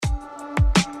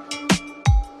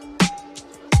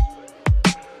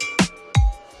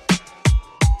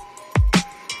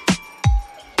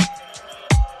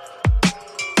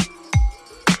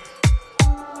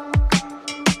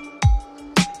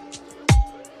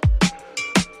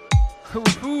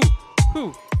Who?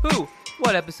 Who?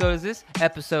 What episode is this?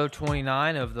 Episode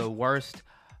 29 of the worst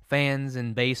fans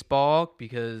in baseball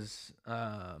because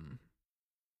fucking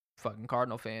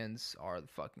Cardinal fans are the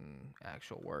fucking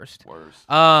actual worst.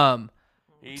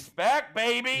 He's back,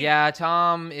 baby. Yeah,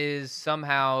 Tom is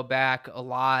somehow back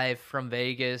alive from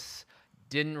Vegas.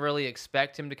 Didn't really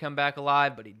expect him to come back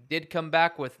alive, but he did come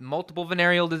back with multiple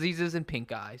venereal diseases and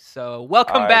pink eye. So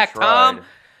welcome back, Tom.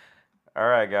 All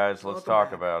right, guys, let's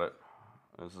talk about it.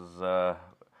 This is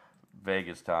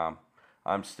Vegas Tom.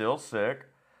 I'm still sick.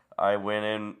 I went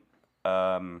in.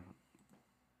 I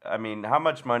mean, how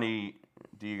much money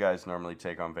do you guys normally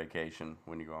take on vacation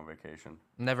when you go on vacation?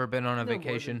 Never been on a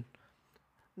vacation.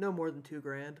 No more than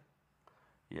 $2,000.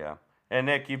 Yeah. And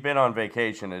Nick, you've been on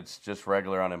vacation. It's just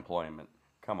regular unemployment.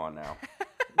 Come on now.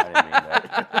 I didn't mean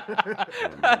that.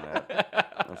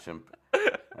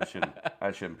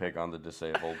 I shouldn't pick on the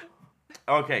disabled.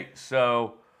 Okay,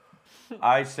 so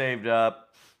I saved up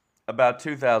about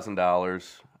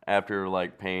 $2,000 after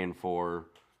like paying for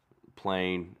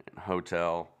plane and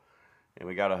hotel, and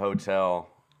we got a hotel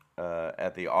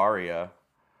at the Aria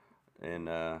in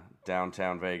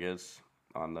downtown Vegas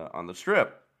on the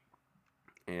Strip.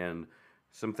 And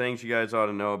some things you guys ought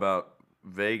to know about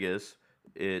Vegas: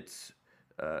 it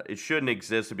shouldn't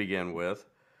exist to begin with.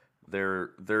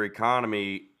 Their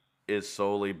economy is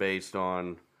solely based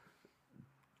on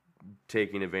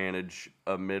taking advantage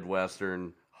of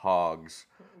Midwestern hogs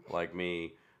like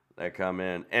me that come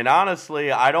in. And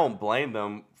honestly, I don't blame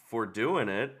them for doing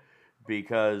it,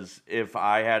 because if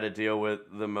I had to deal with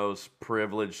the most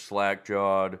privileged,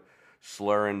 slack-jawed,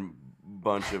 slurring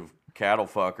bunch of cattle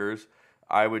fuckers,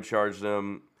 I would charge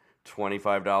them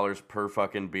 $25 per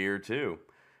fucking beer too.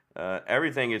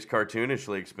 Everything is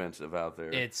cartoonishly expensive out there.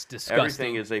 It's disgusting.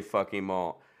 Everything is a fucking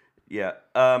mall. Yeah.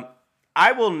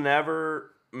 I will never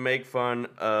make fun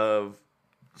of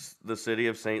the city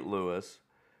of St. Louis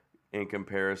in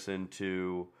comparison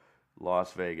to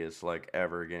Las Vegas, like,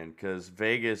 ever again, because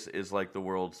Vegas is like the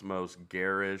world's most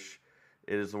garish.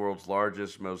 It is the world's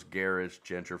largest, most garish,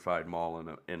 gentrified mall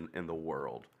in the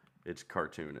world. It's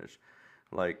cartoonish.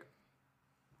 Like,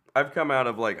 I've come out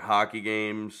of like hockey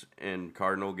games and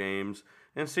Cardinal games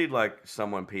and seen like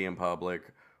someone pee in public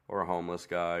or a homeless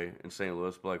guy in St.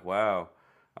 Louis, be like, wow,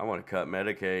 I want to cut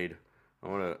Medicaid. I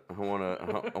want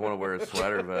to wear a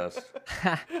sweater vest.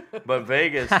 But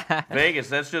Vegas,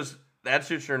 that's just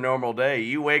your normal day.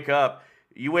 You wake up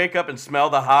and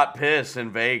smell the hot piss in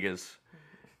Vegas.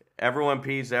 Everyone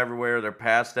pees everywhere. They're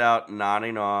passed out,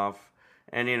 nodding off.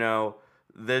 And you know,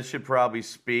 this should probably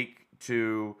speak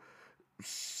to,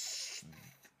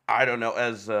 I don't know,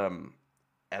 as a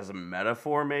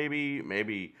metaphor,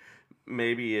 maybe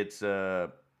it's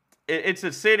a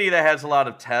city that has a lot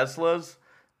of Teslas,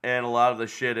 and a lot of the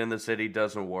shit in the city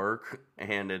doesn't work,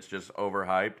 and it's just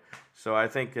overhyped. So I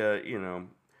think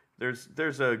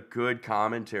there's a good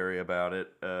commentary about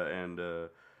it, and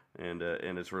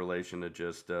its relation to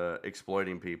just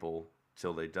exploiting people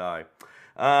till they die.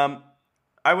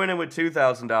 I went in with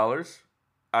 $2,000.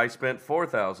 I spent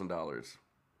 $4,000.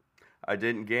 I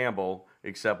didn't gamble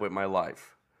except with my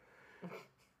life.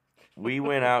 We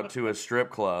went out to a strip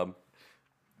club.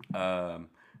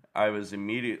 I was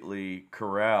immediately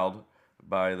corralled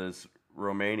by this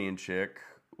Romanian chick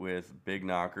with big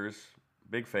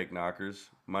fake knockers,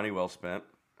 money well spent,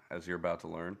 as you're about to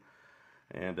learn.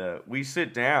 And we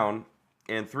sit down,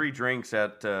 and 3 drinks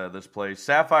at this place,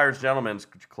 Sapphire's Gentlemen's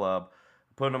Club,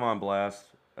 putting them on blast.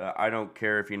 I don't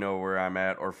care if you know where I'm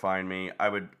at or find me. I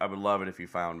would love it if you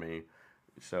found me,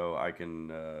 so I can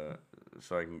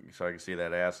see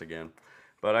that ass again.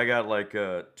 But I got like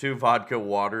 2 vodka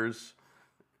waters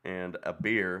and a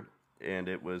beer, and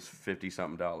it was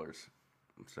 $50-something.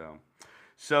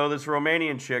 So this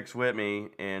Romanian chick's with me,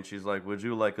 and she's like, "Would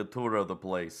you like a tour of the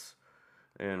place?"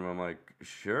 And I'm like,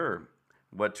 "Sure."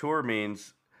 What tour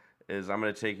means is I'm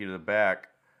going to take you to the back,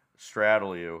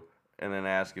 straddle you, and then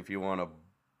ask if you want to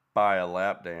buy a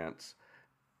lap dance.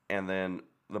 And then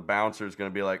the bouncer's going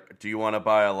to be like, "Do you want to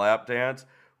buy a lap dance?"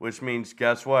 Which means,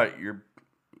 guess what? You're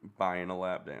buying a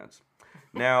lap dance.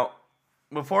 Now,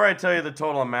 before I tell you the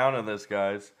total amount of this,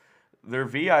 guys, their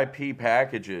VIP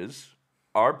packages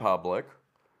are public.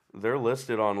 They're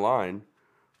listed online.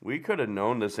 We could have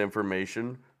known this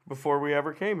information before we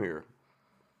ever came here.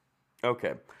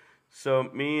 Okay,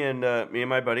 so me and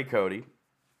my buddy Cody,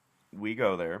 we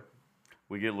go there.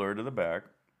 We get lured to the back,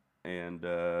 and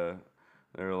they're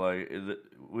like,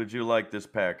 "Would you like this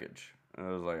package?" And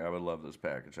I was like, "I would love this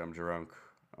package. I'm drunk,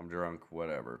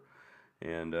 whatever."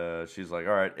 And she's like,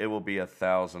 "All right, it will be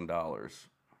 $1,000.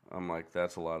 I'm like,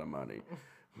 "That's a lot of money."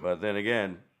 But then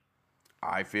again,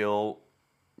 I feel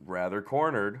rather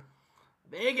cornered.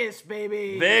 Vegas,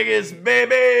 baby. Vegas,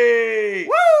 baby!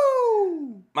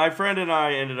 Woo! My friend and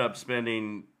I ended up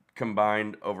spending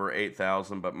combined over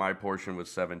 $8,000, but my portion was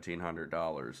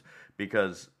 $1,700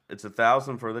 because it's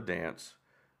 $1,000 for the dance.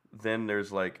 Then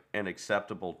there's like an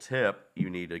acceptable tip you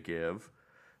need to give,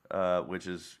 which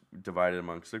is divided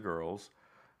amongst the girls.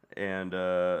 And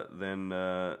then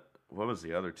what was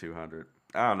the other 200?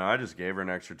 I don't know. I just gave her an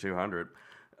extra 200.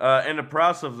 In the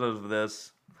process of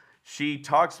this, she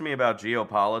talks to me about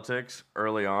geopolitics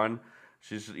early on.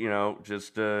 She's,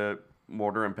 just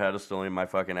mortar and pedestaling my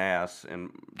fucking ass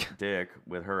and dick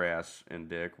with her ass and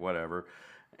dick, whatever.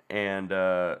 And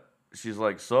she's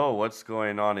like, so what's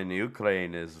going on in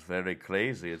Ukraine is very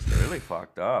crazy. It's really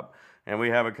fucked up. And we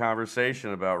have a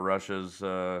conversation about Russia's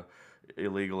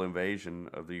illegal invasion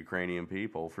of the Ukrainian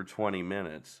people for 20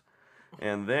 minutes.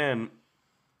 And then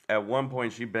at one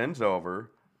point she bends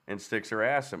over and sticks her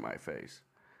ass in my face.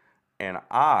 And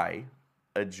I,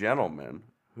 a gentleman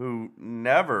who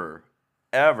never,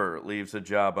 ever leaves a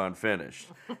job unfinished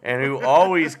and who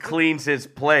always cleans his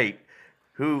plate,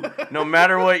 who, no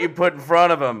matter what you put in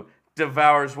front of him,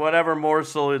 devours whatever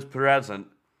morsel is present,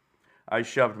 I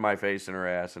shoved my face in her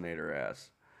ass and ate her ass.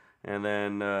 And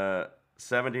then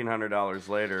 $1,700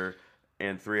 later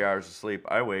and 3 hours of sleep,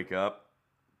 I wake up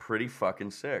pretty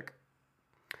fucking sick.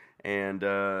 And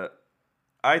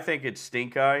I think it's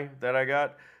stink eye that I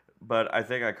got, but I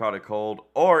think I caught a cold.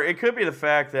 Or it could be the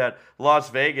fact that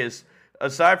Las Vegas,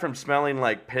 aside from smelling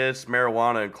like piss,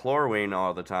 marijuana, and chlorine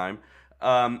all the time,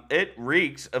 it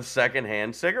reeks of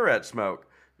secondhand cigarette smoke.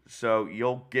 So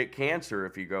you'll get cancer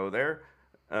if you go there,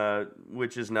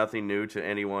 which is nothing new to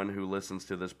anyone who listens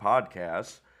to this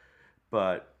podcast.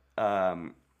 But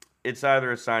it's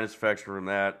either a sinus infection from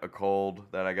that, a cold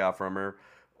that I got from her,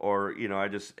 or, I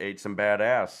just ate some bad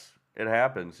ass. It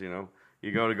happens, You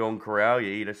go to Golden Corral, you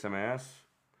eat some ass.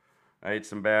 I ate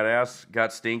some bad ass,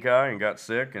 got stink eye, and got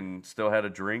sick, and still had a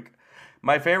drink.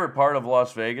 My favorite part of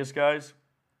Las Vegas, guys,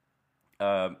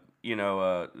 God's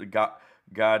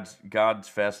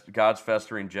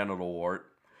festering genital wart.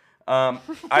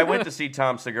 I went to see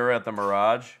Tom Segura at the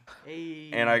Mirage,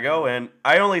 and I go in.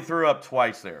 I only threw up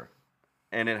twice there,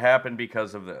 and it happened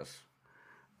because of this.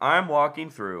 I'm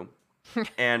walking through,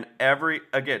 and every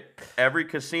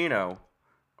casino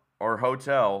or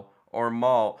hotel or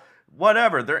mall,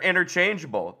 whatever, they're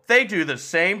interchangeable. They do the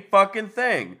same fucking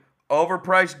thing.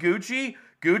 Overpriced Gucci?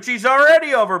 Gucci's already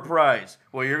overpriced.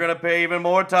 Well, you're going to pay even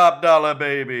more top dollar,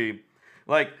 baby.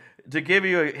 Like, to give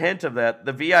you a hint of that,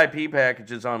 the VIP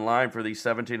packages online for these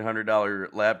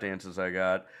 $1,700 lap dances I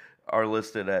got are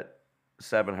listed at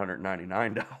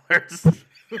 $799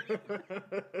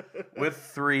 with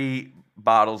 3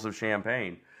 bottles of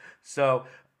champagne. So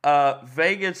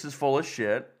Vegas is full of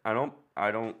shit. I don't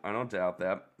doubt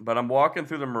that. But I'm walking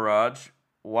through the Mirage,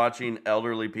 watching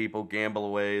elderly people gamble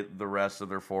away the rest of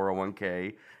their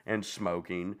 401k and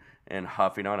smoking and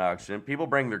huffing on oxygen. People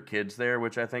bring their kids there,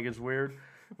 which I think is weird.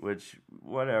 Which,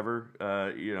 whatever,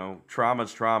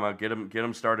 trauma's trauma. Get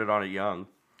them started on it young.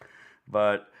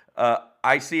 But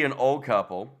I see an old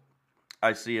couple.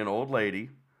 I see an old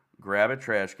lady grab a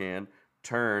trash can,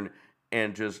 turn,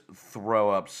 and just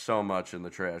throw up so much in the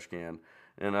trash can.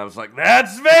 And I was like,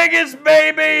 that's Vegas,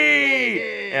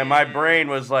 baby! And my brain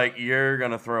was like, you're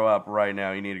going to throw up right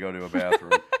now. You need to go to a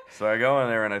bathroom. So I go in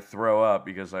there and I throw up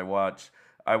because I watch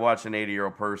an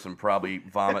 80-year-old person probably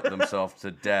vomit themselves to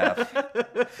death.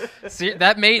 See,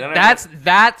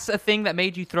 that's a thing that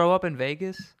made you throw up in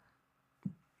Vegas?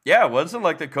 Yeah, it wasn't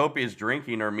like the copious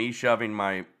drinking or me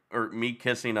me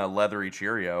kissing a leathery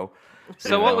Cheerio.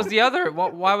 So what was the other?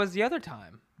 Why was the other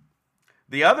time?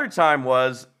 The other time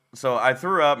was, so I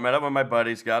threw up, met up with my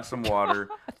buddies, got some water.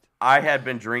 I had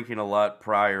been drinking a lot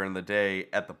prior in the day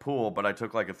at the pool, but I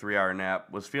took like a 3-hour nap,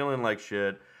 was feeling like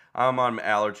shit. I'm on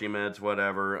allergy meds,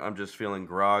 whatever. I'm just feeling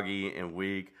groggy and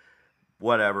weak.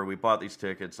 Whatever. We bought these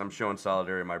tickets. I'm showing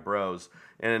solidarity to my bros.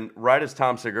 And right as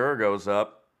Tom Segura goes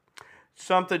up,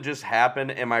 something just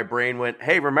happened and my brain went,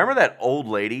 hey, remember that old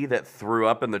lady that threw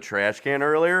up in the trash can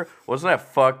earlier? Wasn't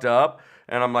that fucked up?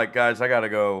 And I'm like, guys, I got to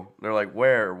go. They're like,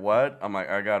 where? What? I'm like,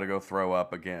 I got to go throw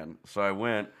up again. So I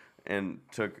went and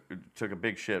took a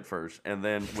big shit first, and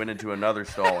then went into another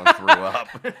stall and threw up.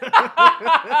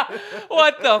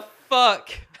 What the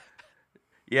fuck?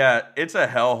 Yeah, it's a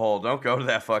hellhole. Don't go to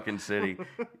that fucking city.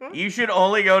 You should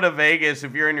only go to Vegas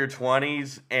if you're in your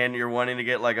 20s and you're wanting to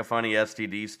get like a funny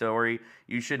STD story.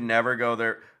 You should never go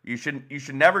there. You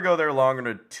should never go there longer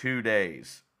than 2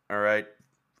 days. All right,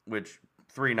 which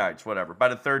 3 nights, whatever. By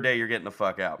the 3rd day, you're getting the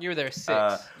fuck out. You were there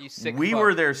 6. You sick. We fuck.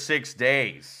 were there 6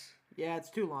 days. Yeah, it's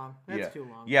too long. That's too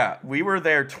long. Yeah, we were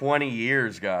there 20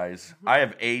 years, guys. I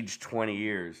have aged 20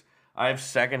 years. I have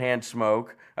secondhand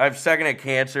smoke. I have secondhand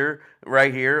cancer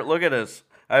right here. Look at this.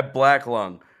 I have black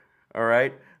lung. All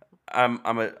right,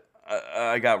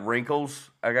 I got wrinkles.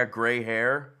 I got gray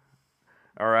hair.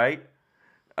 All right,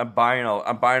 I'm buying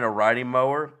a riding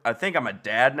mower. I think I'm a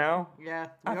dad now. Yeah,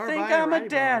 I think I'm a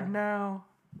dad now.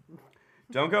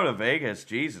 Don't go to Vegas,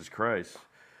 Jesus Christ.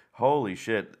 Holy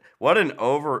shit. What an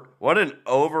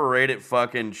overrated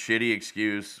fucking shitty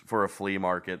excuse for a flea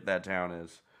market that town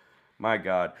is. My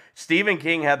God. Stephen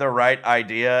King had the right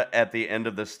idea at the end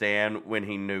of The Stand when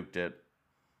he nuked it.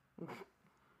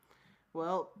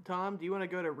 Well, Tom, do you want to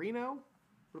go to Reno?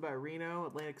 What about Reno,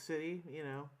 Atlantic City, you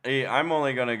know? Hey, I'm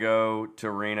only going to go to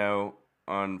Reno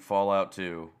on Fallout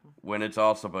 2 when it's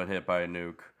also been hit by a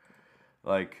nuke.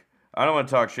 Like, I don't want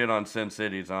to talk shit on Sin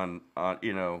Cities on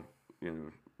you know,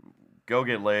 go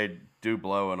get laid, do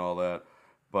blow and all that.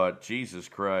 But Jesus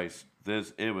Christ,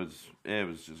 it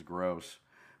was just gross.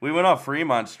 We went off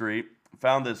Fremont Street,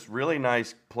 found this really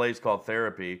nice place called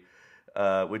Therapy,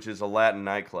 which is a Latin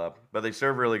nightclub, but they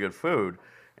serve really good food,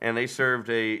 and they served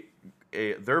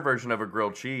their version of a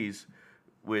grilled cheese,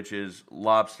 which is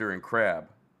lobster and crab,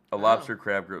 lobster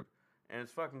crab grilled, and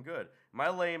it's fucking good. My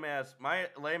lame ass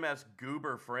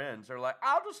goober friends are like,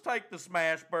 I'll just take the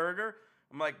smash burger.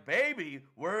 I'm like, baby,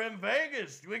 we're in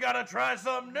Vegas. We gotta try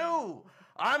something new.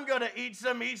 I'm gonna eat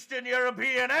some Eastern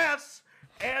European ass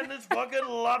and this fucking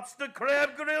lobster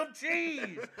crab grilled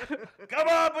cheese. Come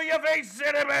on, put your face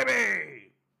in it,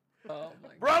 baby. Oh my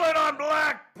God. Roll it on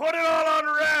black, put it all on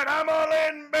red. I'm all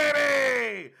in,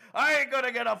 baby. I ain't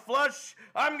gonna get a flush.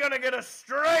 I'm gonna get a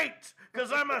straight,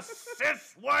 because I'm a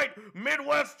cis white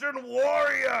Midwestern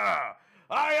warrior.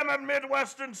 I am a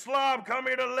Midwestern slob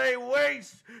coming to lay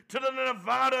waste to the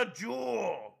Nevada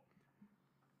jewel.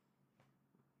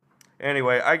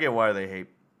 Anyway, I get why they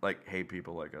hate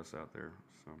people like us out there.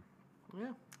 So,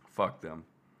 Yeah. fuck them.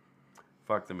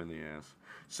 Fuck them in the ass.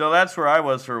 So that's where I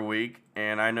was for a week,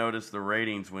 and I noticed the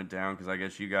ratings went down because I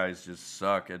guess you guys just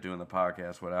suck at doing the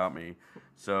podcast without me.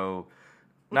 So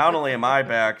not only am I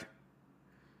back,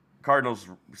 Cardinals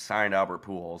signed Albert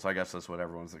Pujols. I guess that's what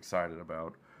everyone's excited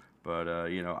about. But,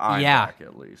 I'm back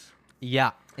at least.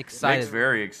 Yeah, excited. Nick's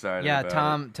very excited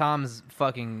about it. Tom's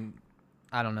fucking,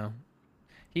 I don't know.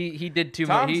 He did too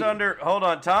much.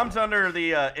 Tom's under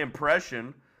the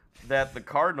impression that the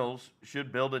Cardinals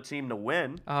should build a team to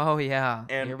win. Oh, yeah.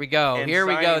 And, Here we go.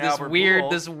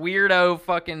 This weirdo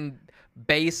fucking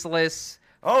baseless,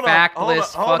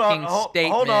 factless fucking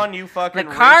statement. Hold on, you fucking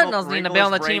The Cardinals need to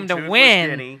build a team to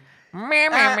win.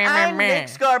 I'm Nick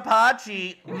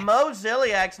Scarpacci. Mo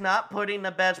Ziliak's not putting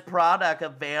the best product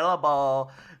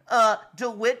available.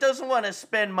 DeWitt doesn't want to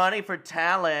spend money for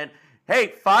talent. Hey,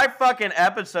 5 fucking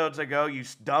episodes ago, you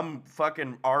dumb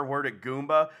fucking R-worded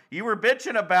Goomba, you were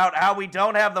bitching about how we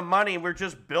don't have the money and we're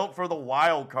just built for the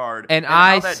wild card. And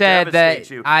I said that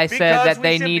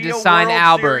they need to sign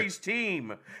Albert. Series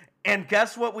team. And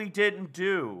guess what we didn't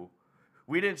do?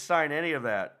 We didn't sign any of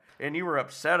that. And you were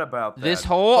upset about that. This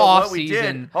whole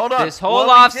offseason,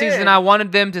 I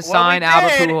wanted them to sign Albert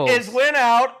Pujols. Is went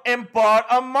out and bought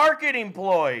a marketing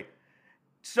ploy.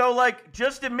 So,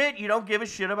 just admit you don't give a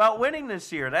shit about winning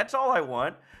this year. That's all I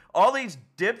want. All these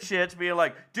dipshits being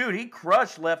like, dude, he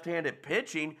crushed left-handed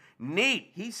pitching. Neat.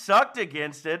 He sucked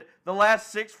against it the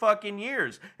last 6 fucking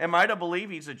years. Am I to believe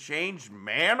he's a changed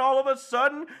man all of a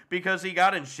sudden because he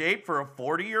got in shape for a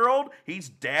 40-year-old? He's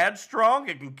dad strong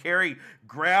and can carry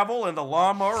gravel and the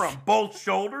lawnmower on both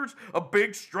shoulders? A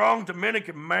big, strong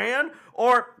Dominican man?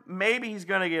 Or maybe he's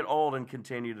going to get old and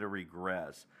continue to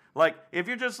regress. If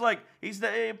you're just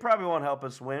he probably won't help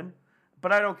us win,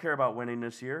 but I don't care about winning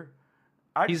this year.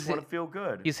 I just want to feel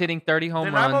good. He's hitting 30 home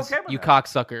Then runs, I'm okay with you that.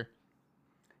 cocksucker.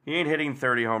 He ain't hitting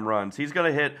 30 home runs. He's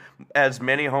going to hit as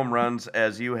many home runs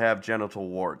as you have genital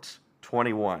warts.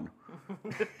 21.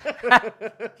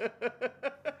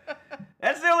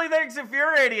 That's the only thing that's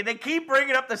infuriating. They keep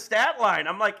bringing up the stat line.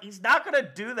 I'm like, he's not going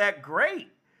to do that great.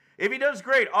 If he does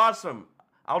great, awesome.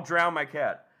 I'll drown my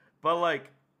cat. But,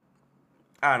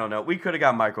 I don't know. We could have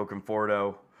got Michael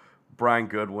Conforto, Brian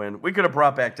Goodwin. We could have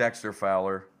brought back Dexter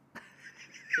Fowler.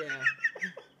 Yeah.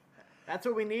 That's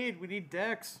what we need. We need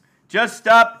Dex. Just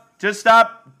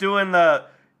stop doing the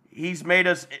he's made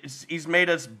us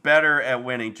better at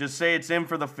winning. Just say it's in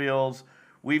for the feels.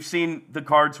 We've seen the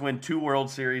Cards win 2 World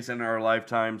Series in our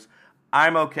lifetimes.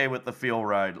 I'm okay with the feel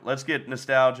ride. Let's get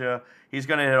nostalgia. He's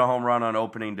going to hit a home run on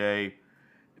opening day.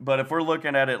 But if we're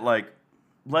looking at it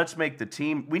let's make the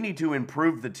team, we need to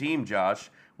improve the team, Josh.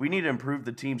 We need to improve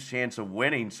the team's chance of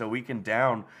winning so we can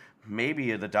down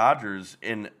maybe the Dodgers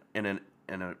in in an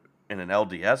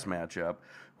LDS matchup.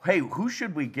 Hey, who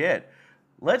should we get?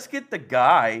 Let's get the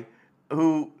guy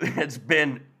who has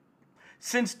been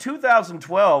since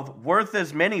 2012 worth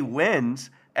as many wins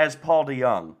as Paul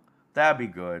DeJong. That'd be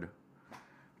good.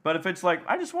 But if it's like,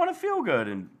 I just want to feel good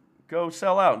and go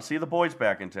sell out and see the boys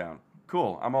back in town,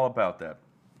 cool. I'm all about that.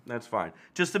 That's fine.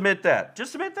 Just admit that.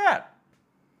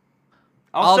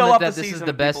 I'll sell admit off that the this is season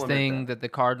the if best people admit thing that the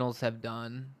Cardinals have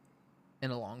done in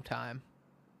a long time.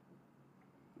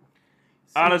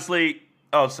 Honestly,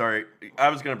 oh, sorry. I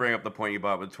was going to bring up the point you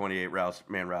bought with 28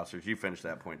 man rosters. You finished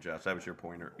that point, Josh. That was your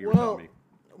pointer. You were telling me.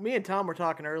 Me and Tom were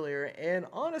talking earlier, and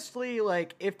honestly,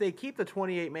 like, if they keep the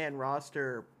 28-man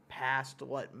roster past,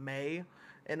 May,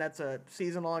 and that's a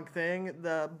season-long thing,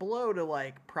 the blow to,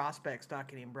 like, prospects not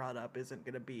getting brought up isn't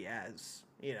going to be as,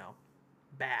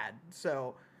 bad.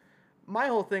 So my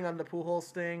whole thing on the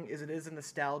Pujols thing is it is a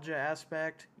nostalgia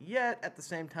aspect, yet at the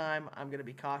same time, I'm going to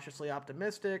be cautiously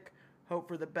optimistic, hope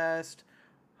for the best,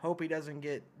 hope he doesn't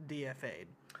get DFA'd.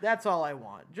 That's all I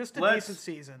want. Just a decent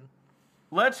season.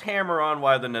 Let's hammer on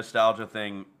why the nostalgia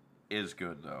thing is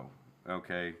good, though.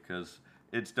 Okay? Because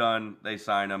it's done. They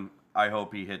sign him. I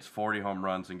hope he hits 40 home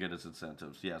runs and get his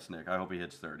incentives. Yes, Nick. I hope he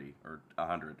hits 30 or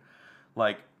 100.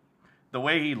 Like, the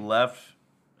way he left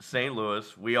St.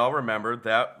 Louis, we all remember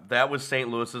that was St.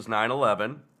 Louis's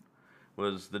 9/11,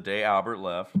 was the day Albert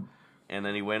left. And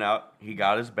then he went out. He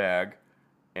got his bag.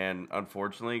 And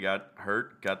unfortunately got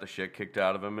hurt, got the shit kicked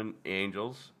out of him in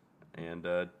Angels, and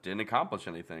didn't accomplish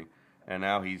anything. And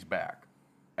now he's back.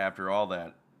 After all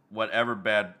that, whatever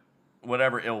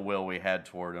ill will we had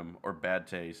toward him or bad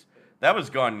taste, that was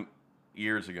gone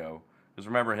years ago. Because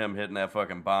remember him hitting that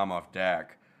fucking bomb off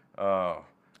Dak. Oh,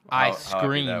 I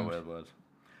screamed. That was.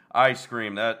 I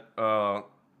screamed. That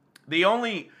the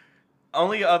only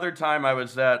other time I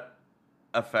was that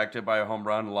affected by a home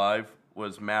run live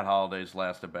was Matt Holliday's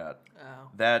last at bat.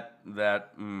 Oh. That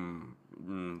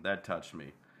touched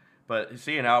me. But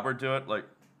seeing Albert do it, like,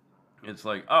 it's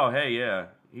like, oh, hey, yeah,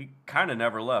 he kind of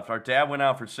never left. Our dad went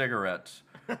out for cigarettes,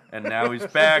 and now he's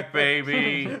back,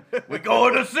 baby. We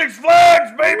going to Six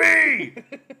Flags, baby!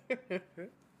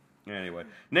 Anyway,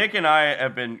 Nick and I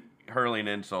have been hurling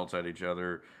insults at each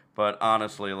other, but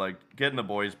honestly, like, getting the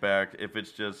boys back, if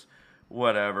it's just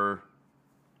whatever,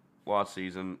 lost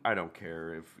season, I don't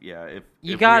care.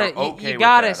 You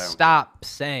gotta stop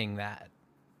saying that.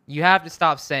 You have to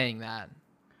stop saying that.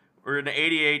 We're an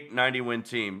 88-90 win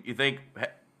team. You think the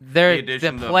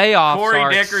playoffs Corey are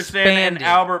Dickerson expanded. and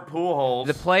Albert Pujols?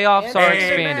 The playoffs are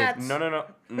expanded.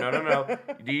 No.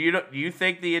 Do you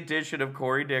think the addition of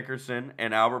Corey Dickerson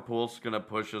and Albert Pujols is gonna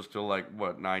push us to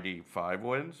 95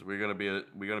 wins? We're gonna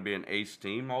be an ace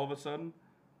team all of a sudden?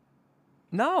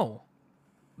 No,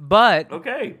 but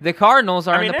okay. The Cardinals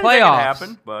are in the playoffs. Can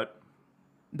happen, but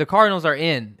the Cardinals are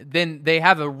in. Then they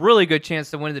have a really good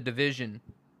chance to win the division.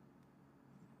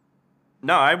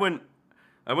 No, I wouldn't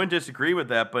disagree with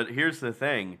that, but here's the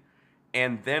thing.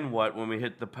 And then what when we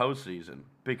hit the postseason?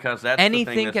 Because that's the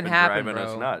thing that's been driving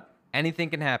us nuts.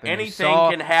 Anything can happen. Anything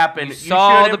can happen. You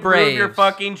saw should the Braves. improve your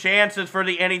fucking chances for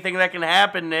the anything that can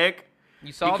happen, Nick.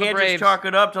 You saw the Braves. You can't just chalk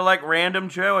it up to random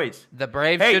choice. The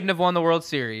Braves shouldn't have won the World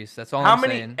Series. That's all I'm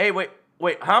saying. Hey, wait.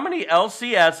 How many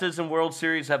LCSs and World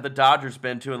Series have the Dodgers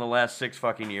been to in the last 6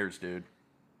 fucking years, dude?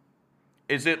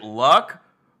 Is it luck?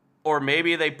 Or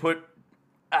maybe they put,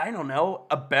 I don't know,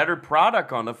 a better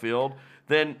product on the field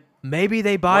than maybe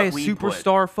they buy a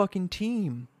superstar fucking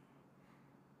team.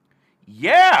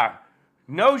 Yeah.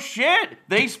 No shit.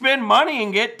 They spend money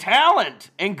and get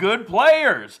talent and good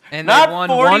players. And not won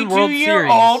one World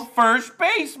 42-year-old first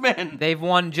baseman. They've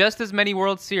won just as many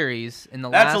World Series in the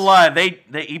last... That's a lie.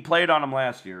 He played on them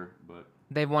last year. But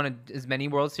they've won as many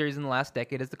World Series in the last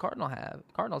decade as the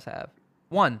Cardinals have.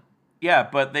 One. Yeah,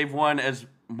 but they've won as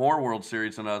more World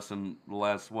Series than us in the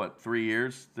last, 3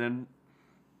 years than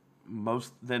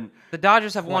most... The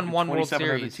Dodgers have won one World 27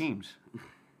 Series. Other teams.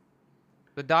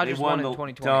 The Dodgers won in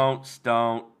 2020.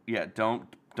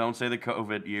 Don't say the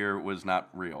COVID year was not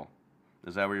real.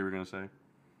 Is that what you were going to say?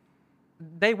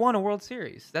 They won a World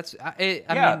Series. That's I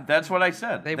mean, that's what I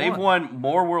said. They've won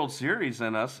more World Series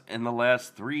than us in the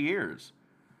last 3 years.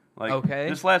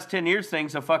 This last 10 years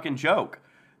thing's a fucking joke.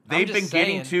 They've been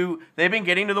getting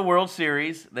to the World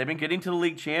Series. They've been getting to the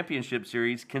League Championship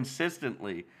Series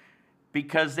consistently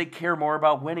because they care more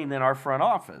about winning than our front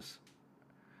office.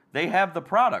 They have the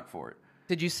product for it.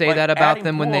 Did you say that about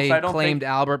them when they claimed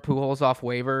Albert Pujols off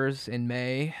waivers in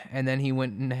May, and then he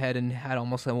went ahead and had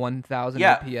almost a 1,000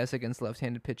 OPS against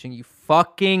left-handed pitching? You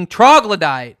fucking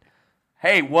troglodyte!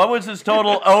 Hey, what was his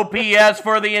total OPS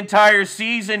for the entire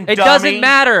season, It dummy? doesn't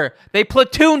matter. They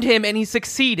platooned him and he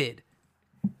succeeded.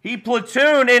 He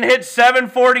platooned and hit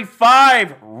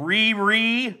 745.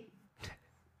 Riri.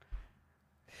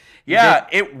 Yeah,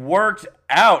 it worked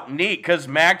out neat because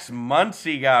Max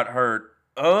Muncy got hurt.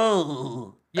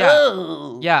 Oh. Yeah.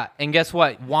 Oh. Yeah, and guess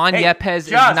what? Juan Hey, Yepes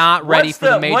Josh, is not ready what's for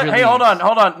the major leagues. Hey, hold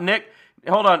on, Nick.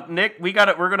 Hold on, Nick.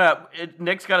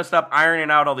 Nick's got to stop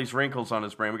ironing out all these wrinkles on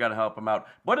his brain. We got to help him out.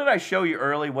 What did I show you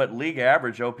early? What league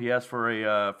average OPS for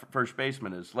a first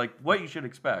baseman is? Like what you should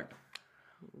expect.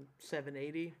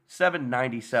 780.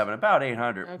 797, about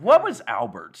 800. Okay. What was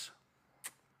Albert's?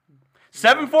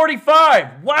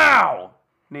 745. Wow,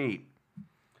 neat.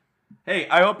 Hey,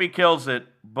 I hope he kills it,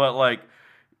 but like.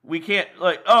 We can't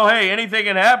oh hey, anything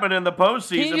can happen in the postseason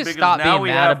Can you just because stop now being we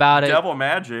mad have about it? devil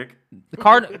magic. The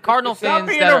Cardinal Stop fans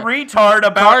being that a are retard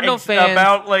about Cardinal fans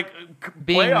about like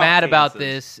being playoff mad about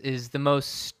chances. this is the most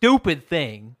stupid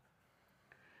thing.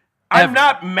 I'm ever.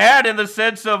 not mad in the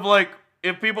sense of like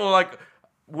if people are like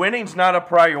winning's not a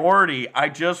priority. I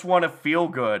just want to feel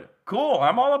good. Cool,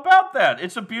 I'm all about that.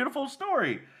 It's a beautiful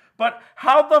story. But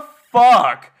how the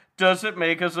fuck does it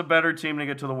make us a better team to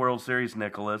get to the World Series,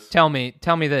 Nicholas? Tell me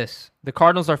this. The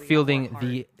Cardinals are fielding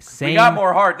the same. We got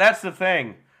more heart. That's the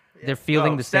thing. They're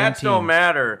fielding No, the same stats team. don't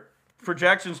matter.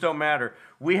 Projections don't matter.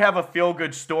 We have a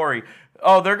feel-good story.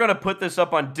 Oh, they're going to put this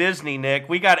up on Disney, Nick.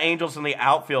 We got Angels in the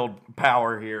outfield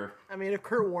power here. I mean, if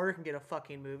Kurt Warner can get a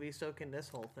fucking movie, so can this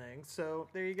whole thing. So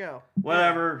there you go.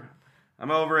 Whatever.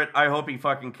 I'm over it. I hope he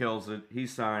fucking kills it.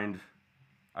 He's signed.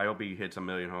 I hope he hits 1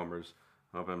 million homers.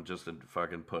 I hope I'm just a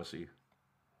fucking pussy.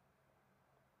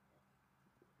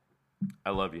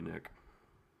 I love you, Nick.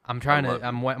 I'm trying love to.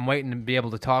 I'm waiting to be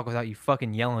able to talk without you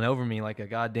fucking yelling over me like a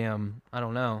goddamn. I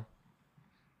don't know.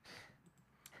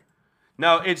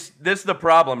 No, this is the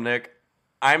problem, Nick.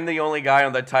 I'm the only guy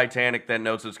on the Titanic that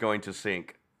knows it's going to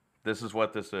sink. This is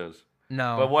what this is.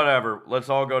 No. But whatever. Let's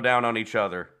all go down on each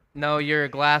other. No, you're a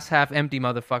glass half empty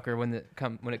motherfucker when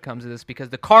it comes to this because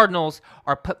the Cardinals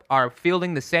are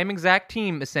fielding the same exact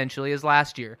team essentially as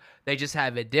last year. They just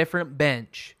have a different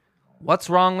bench. What's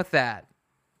wrong with that?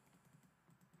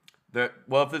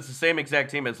 Well, if it's the same exact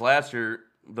team as last year,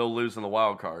 they'll lose in the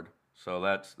wild card. So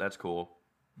that's cool.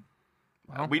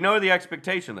 Well, We know the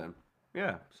expectation then.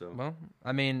 Yeah. So well,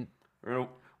 I mean, we're gonna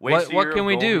waste a what year can of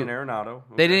we Goldie do? and Arenado.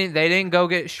 they Okay. didn't go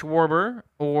get Schwarber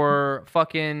or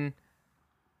fucking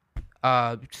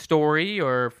Story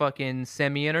or fucking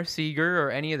Semien or Seager or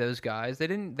any of those guys. They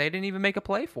didn't even make a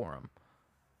play for him.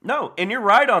 No, and you're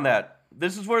right on that.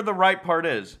 This is where the right part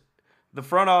is. The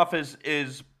front office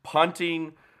is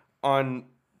punting on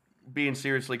being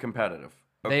seriously competitive.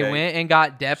 Okay? They went and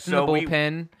got depth in the So we-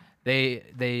 bullpen. They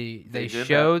did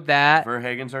showed that.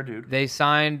 Verhagen's our dude. They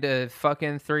signed a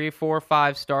fucking 3, 4,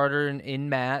 5 starter in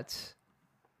Matz.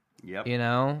 Yep. You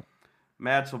know,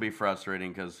 Mats will be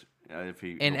frustrating because if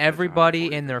he and he'll pitch everybody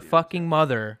 140, and their 50 fucking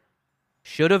mother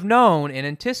should have known and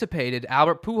anticipated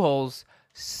Albert Pujols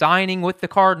signing with the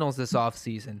Cardinals this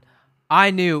offseason. I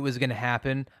knew it was going to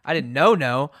happen. I didn't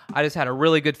know. I just had a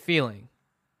really good feeling.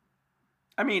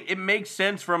 I mean, it makes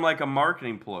sense from like a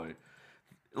marketing ploy.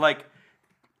 Like,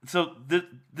 so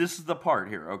this is the part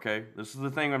here, okay? This is the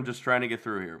thing I'm just trying to get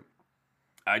through here.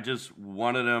 I just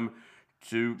wanted them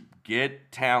to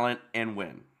get talent and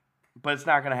win. But it's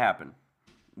not going to happen.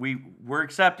 We're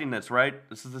accepting this, right?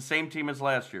 This is the same team as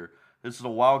last year. This is a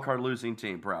wild card losing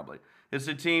team, probably. It's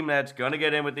a team that's going to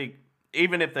get in with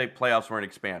even if the playoffs weren't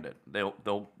expanded,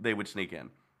 they would sneak in.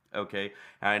 Okay?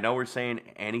 And I know we're saying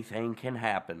anything can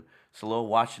happen. It's a little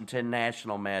Washington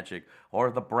National magic or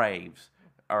the Braves.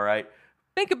 All right?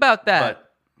 Think about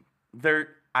that. But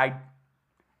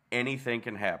anything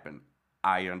can happen.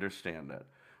 I understand that.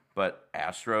 But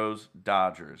Astros,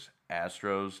 Dodgers.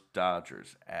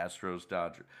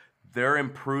 They're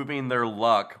improving their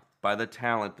luck by the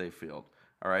talent they field.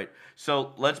 All right?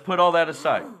 So let's put all that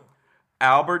aside.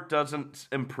 Albert doesn't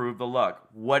improve the luck.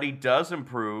 What he does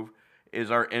improve is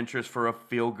our interest for a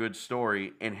feel-good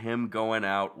story and him going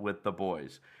out with the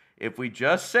boys. If we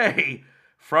just say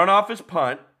front office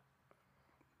punt,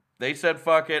 they said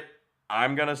fuck it,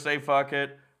 I'm going to say fuck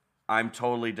it, I'm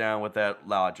totally down with that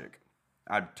logic.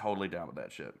 I'm totally down with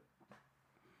that shit.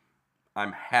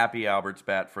 I'm happy Albert's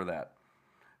back for that.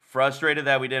 Frustrated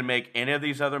that we didn't make any of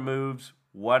these other moves,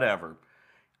 whatever.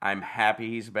 I'm happy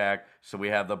he's back, so we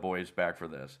have the boys back for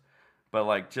this. But,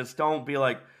 like, just don't be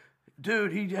like,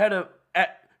 dude,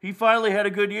 he finally had a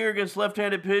good year against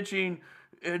left-handed pitching,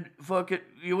 and fuck it,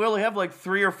 you only have like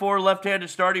 3 or 4 left-handed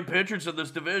starting pitchers in this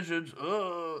division.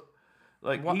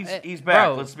 Like, Well, he's back.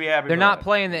 bro, Let's be happy. They're for not that.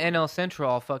 playing the NL Central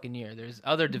all fucking year. There's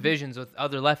other divisions with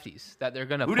other lefties that they're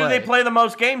gonna Who play. do they play the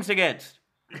most games against?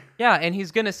 Yeah, and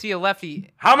he's gonna see a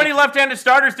lefty. How many left-handed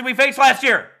starters did we face last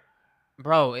year?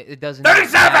 Bro, it doesn't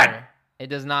 37! matter. It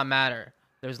does not matter.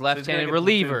 There's So he's gonna left-handed get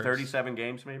between relievers. 37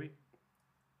 games, maybe.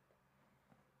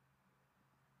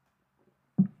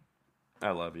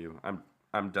 I love you.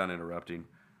 I'm done interrupting.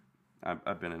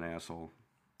 I've been an asshole.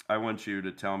 I want you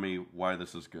to tell me why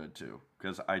this is good too,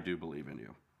 because I do believe in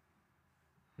you.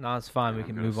 No, it's fine. We I'm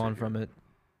can gonna move sit on here. from it.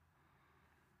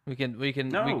 We can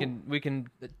No.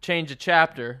 change the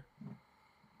chapter.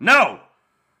 No,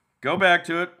 go back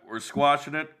to it. We're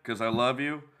squashing it because I love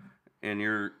you, and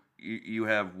you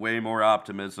have way more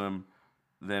optimism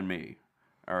than me.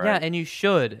 All right. Yeah, and you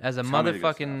should, as a Tell me to go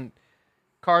motherfucking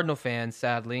Cardinal fan.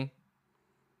 Sadly,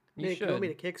 you Nick, should. you want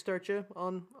me to kickstart you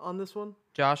on this one?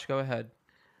 Josh, go ahead.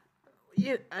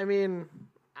 Yeah, I mean,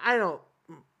 I'm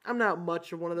not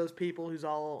much of one of those people who's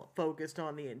all focused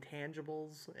on the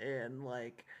intangibles and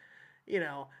like,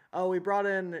 we brought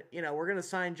in, we're going to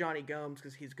sign Johnny Gomes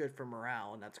because he's good for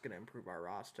morale and that's going to improve our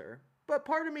roster. But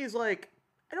part of me is like,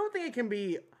 I don't think it can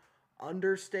be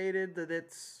understated that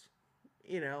it's,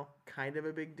 kind of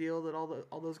a big deal that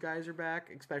all those guys are back,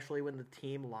 especially when the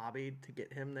team lobbied to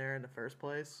get him there in the first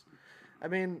place. I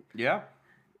mean, Yeah.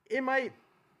 it might,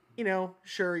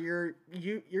 sure, you're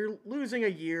losing a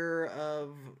year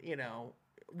of,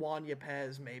 Juan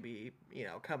Yepez maybe,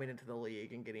 coming into the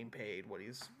league and getting paid what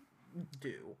he's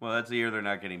due. Well, that's the year they're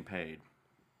not getting paid,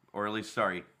 or at least,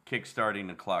 kickstarting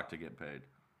the clock to get paid.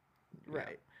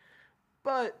 Right.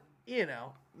 But,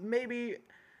 maybe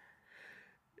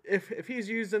if he's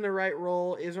used in the right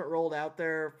role, isn't rolled out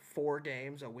there 4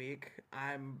 games a week,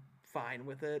 I'm fine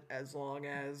with it as long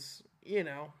as,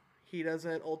 he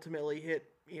doesn't ultimately hit,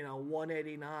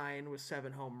 189 with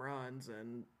 7 home runs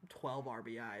and 12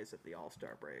 RBIs at the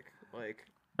All-Star break. Like,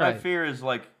 My Right. fear is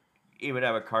he would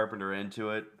have a Carpenter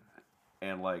into it,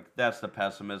 and that's the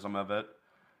pessimism of it.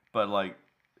 But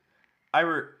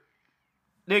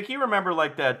Nick, you remember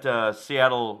that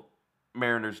Seattle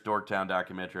Mariners Dorktown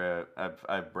documentary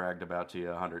I've bragged about to you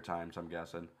 100 times, I'm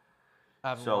guessing. I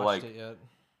haven't So, watched it yet.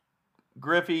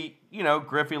 Griffey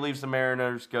leaves the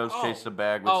Mariners, goes chase the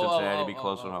bag with Cincinnati to be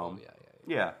close at home.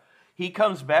 Yeah. He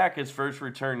comes back his first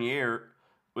return year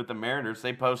with the Mariners.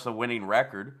 They post a winning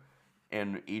record,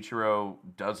 and Ichiro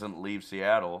doesn't leave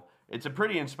Seattle. It's a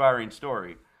pretty inspiring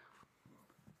story.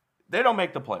 They don't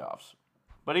make the playoffs,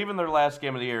 but even their last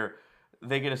game of the year,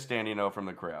 they get a standing O from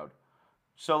the crowd.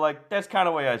 So, that's kind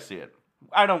of the way I see it.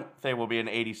 I don't think we'll be an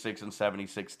 86 and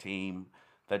 76 team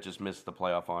that just missed the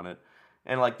playoff on it.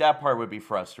 And, that part would be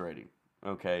frustrating.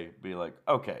 Okay? Be like,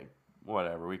 okay,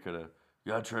 whatever. We could have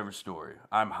got Trevor Story.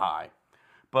 I'm high.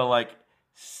 But,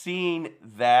 seeing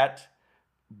that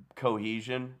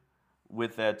cohesion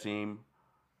with that team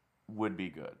would be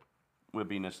good. Would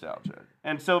be nostalgia.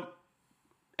 And so,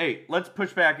 hey, let's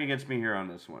push back against me here on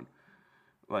this one.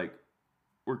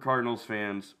 We're Cardinals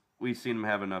fans. We've seen them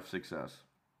have enough success.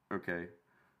 Okay?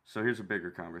 So here's a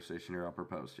bigger conversation here I'll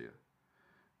propose to you.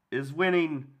 Is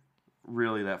winning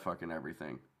really that fucking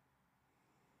everything?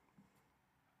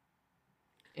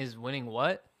 Is winning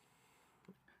what?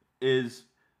 Is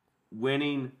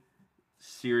winning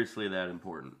seriously that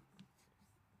important?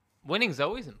 Winning's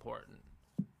always important.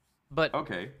 But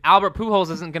Okay. Albert Pujols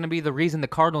isn't going to be the reason the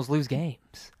Cardinals lose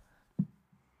games.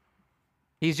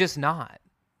 He's just not.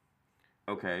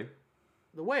 Okay.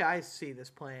 the way I see this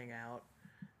playing out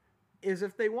is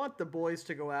if they want the boys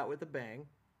to go out with a bang,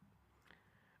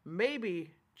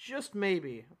 maybe, just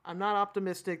maybe, I'm not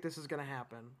optimistic this is going to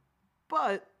happen,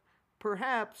 but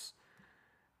perhaps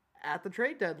at the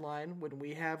trade deadline, when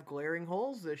we have glaring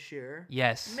holes this year,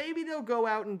 Yes. maybe they'll go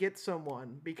out and get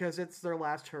someone because it's their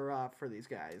last hurrah for these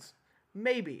guys.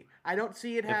 Maybe. I don't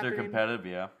see it If happening. they're competitive,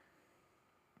 yeah.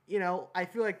 You know, I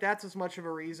feel like that's as much of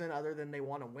a reason other than they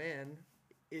want to win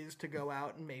is to go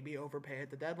out and maybe overpay at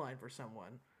the deadline for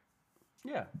someone.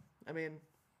 Yeah. I mean,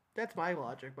 that's my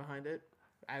logic behind it.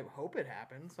 I hope it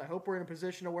happens. I hope we're in a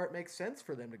position where it makes sense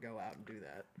for them to go out and do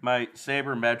that. My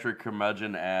sabermetric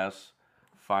curmudgeon ass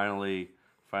finally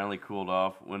cooled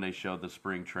off when they showed the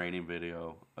spring training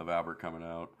video of Albert coming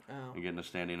out and getting a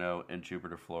standing out in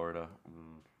Jupiter, Florida.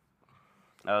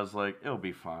 I was like, it'll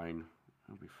be fine.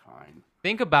 It'll be fine.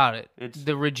 Think about it. It's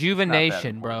the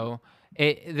rejuvenation, bro.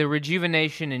 The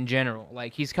rejuvenation in general.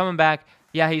 Like, he's coming back.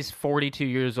 Yeah, he's 42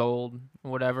 years old,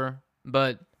 whatever.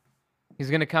 But he's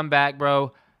going to come back,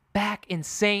 bro. Back in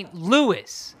St.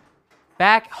 Louis.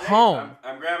 Back home.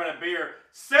 I'm grabbing a beer.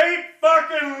 St.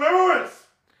 fucking Louis!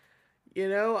 You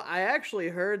know, I actually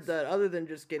heard that other than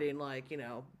just getting, like,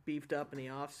 beefed up in the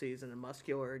offseason and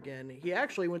muscular again, he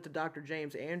actually went to Dr.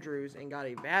 James Andrews and got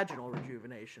a vaginal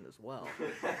rejuvenation as well.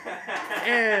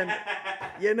 And,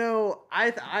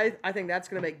 I think that's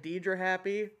going to make Deidre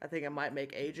happy. I think it might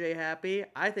make AJ happy.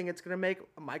 I think it's going to make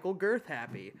Michael Girth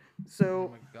happy.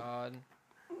 So, Oh my God.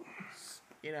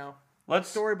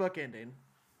 Storybook ending.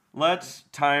 Let's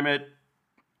time it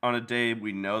on a day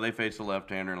we know they face a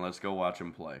left-hander, and let's go watch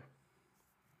him play.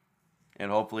 And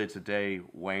hopefully it's a day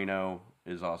Waino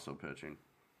is also pitching.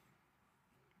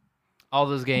 All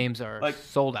those games are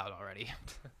sold out already.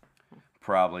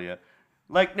 Probably, yeah.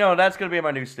 No, that's going to be my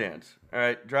new stance. All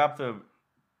right, drop the...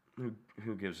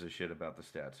 Who gives a shit about the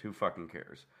stats? Who fucking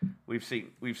cares? We've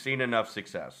seen enough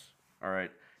success, all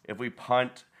right? If we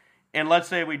punt, and let's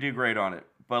say we do great on it,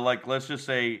 but, let's just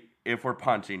say if we're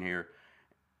punting here,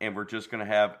 and we're just going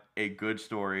to have a good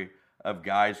story of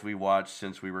guys we watched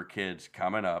since we were kids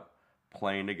coming up,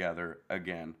 playing together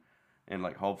again, and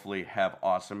hopefully have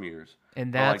awesome years.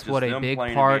 And that's what a big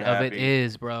part of it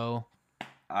is, bro.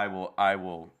 I will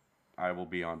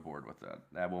be on board with that.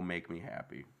 That will make me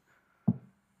happy.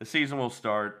 The season will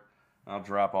start. I'll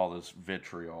drop all this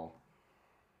vitriol.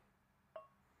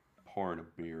 Pouring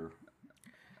a beer.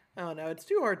 I don't know. It's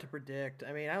too hard to predict.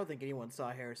 I mean, I don't think anyone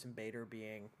saw Harrison Bader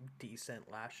being decent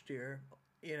last year,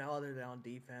 other than on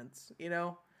defense.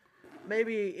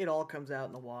 Maybe it all comes out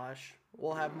in the wash.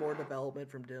 We'll have more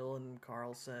development from Dylan,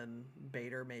 Carlson.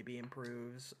 Bader maybe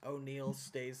improves. O'Neill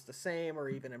stays the same or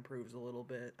even improves a little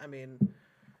bit. I mean,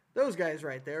 those guys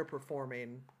right there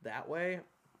performing that way.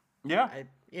 Yeah.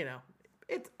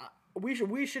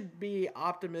 We should be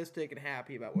optimistic and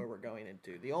happy about where we're going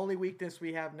into. The only weakness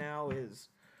we have now is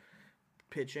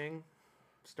pitching,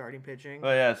 starting pitching. Oh,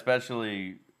 yeah,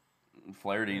 especially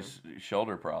Flaherty's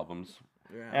shoulder problems.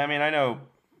 Yeah. I mean, I know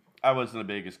I wasn't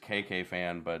the biggest KK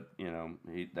fan, but,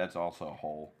 that's also a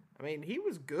hole. I mean, he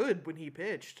was good when he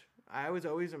pitched. I was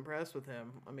always impressed with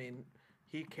him. I mean,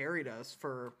 he carried us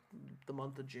for the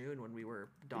month of June when we were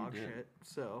dog shit.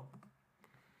 So,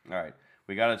 all right,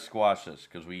 we got to squash this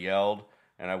because we yelled,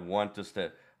 and I want this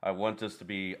to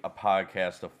be a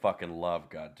podcast of fucking love.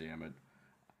 God damn it!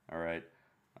 All right,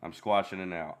 I'm squashing it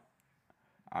now.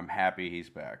 I'm happy he's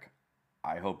back.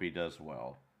 I hope he does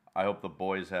well. I hope the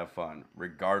boys have fun,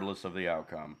 regardless of the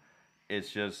outcome.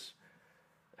 It's just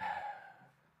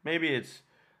maybe it's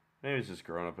just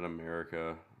growing up in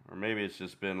America, or maybe it's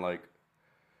just been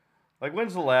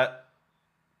when's the last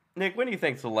Nick? When do you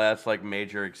think the last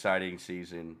major exciting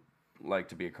season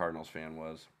to be a Cardinals fan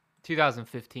was?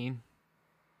 2015.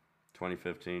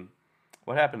 2015.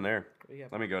 What happened there?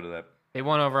 Let me go to that. They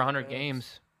won over 100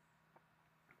 games.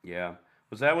 Yeah,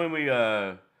 was that when we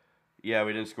we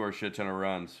didn't score a shit ton of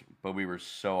runs, but we were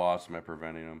so awesome at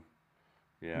preventing them.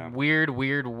 Yeah. Weird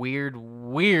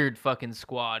fucking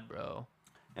squad, bro.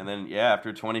 And then,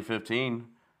 after 2015,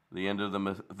 the end of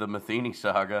the Matheny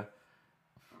saga,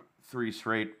 3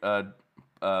 straight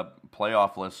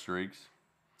playoff list streaks.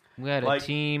 We had a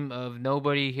team of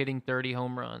nobody hitting 30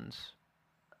 home runs.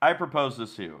 I proposed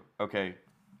this to you, okay,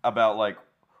 about,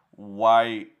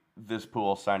 why this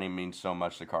Pujols signing means so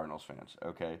much to Cardinals fans,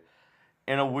 okay?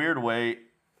 In a weird way,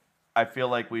 I feel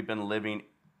like we've been living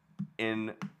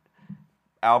in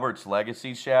Albert's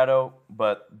legacy shadow,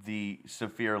 but the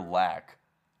severe lack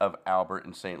of Albert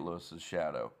in St. Louis's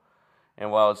shadow.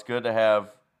 And while it's good to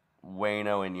have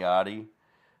Waino and Yachty,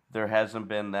 there hasn't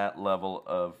been that level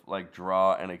of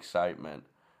draw and excitement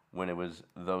when it was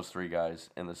those 3 guys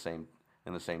in the same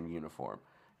uniform.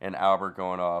 And Albert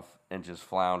going off and just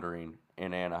floundering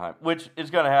in Anaheim, which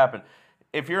is going to happen.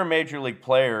 If you're a major league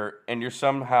player and you're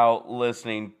somehow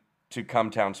listening to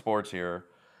Cumtown Sports here,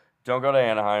 don't go to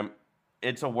Anaheim.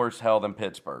 It's a worse hell than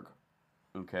Pittsburgh,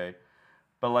 okay?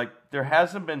 But, there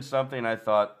hasn't been something I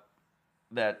thought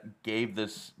that gave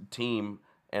this team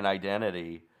an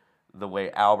identity the way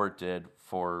Albert did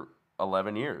for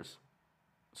 11 years.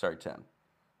 Sorry, 10.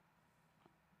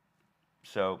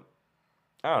 So,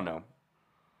 I don't know.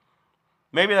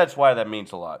 Maybe that's why that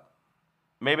means a lot.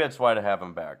 Maybe that's why to have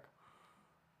him back.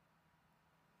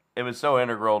 It was so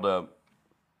integral to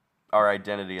our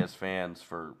identity as fans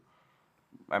for,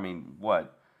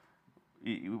 what?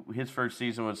 His first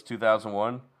season was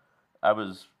 2001. I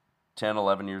was 10,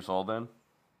 11 years old then.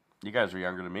 You guys were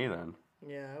younger than me then.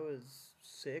 Yeah, I was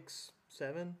 6,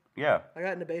 7. Yeah. I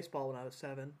got into baseball when I was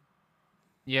 7.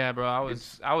 Yeah, bro. I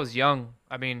was young.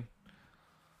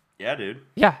 Yeah, dude.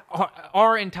 Yeah,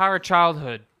 our entire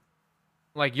childhood.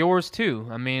 Yours too.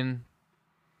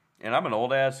 And I'm an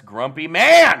old ass grumpy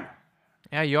man.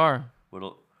 Yeah, you are. With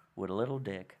a little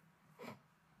dick.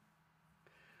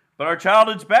 But our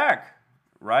childhood's back.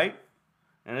 right?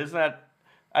 And isn't that?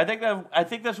 I think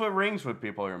that's what rings with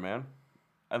people here, man.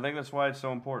 I think that's why it's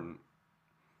so important,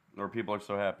 or people are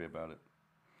so happy about it.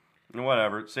 And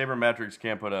whatever, Sabermetrics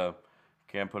can't put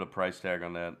a price tag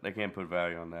on that. They can't put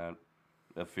value on that.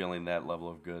 Of feeling that level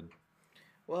of good.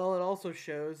 Well, it also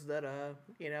shows that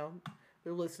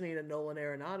they're listening to Nolan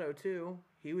Arenado too.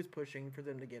 He was pushing for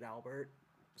them to get Albert,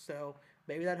 so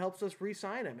maybe that helps us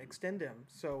re-sign him, extend him,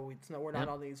 so we're not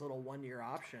on these little 1-year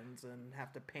options and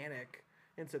have to panic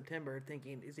in September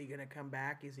thinking, is he going to come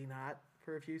back? Is he not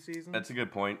for a few seasons? That's a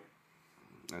good point.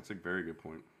 That's a very good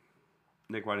point.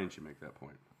 Nick, why didn't you make that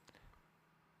point?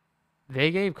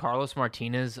 They gave Carlos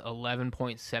Martinez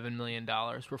 $11.7 million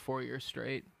for 4 years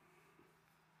straight.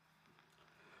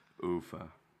 Oofa.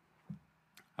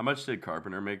 How much did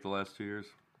Carpenter make the last 2 years?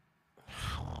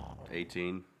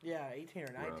 18. Yeah, 18 or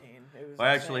 19. Rough. It was Well,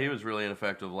 actually, insane. he was really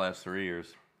ineffective the last 3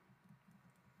 years.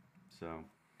 So,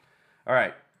 all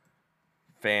right.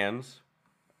 Fans,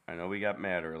 I know we got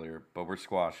mad earlier, but we're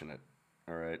squashing it.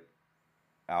 All right.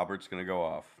 Albert's going to go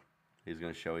off. He's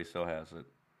going to show he still has it.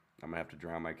 I'm going to have to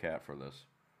drown my cat for this.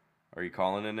 Are you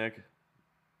calling it, Nick?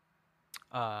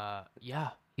 Yeah,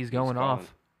 he's going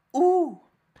off. Ooh,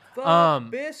 fuck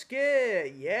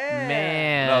biscuit, yeah,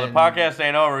 Man. No, the podcast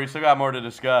ain't over. We still got more to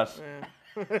discuss.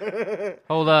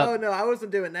 Hold up. Oh no, I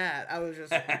wasn't doing that. I was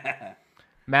just Matt Rooting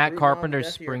on the Carpenter's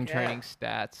death of your spring cat. training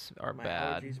stats are my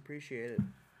bad. allergies appreciate it.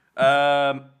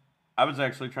 I was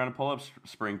actually trying to pull up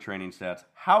spring training stats.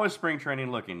 How is spring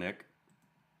training looking, Nick?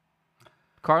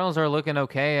 Cardinals are looking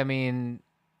okay. I mean,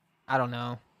 I don't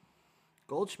know.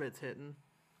 Goldschmidt's hitting.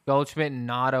 Goldschmidt and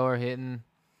Nato are hitting.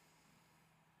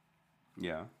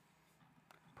 Yeah.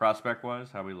 Prospect-wise,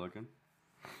 how we looking?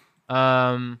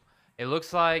 It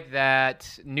looks like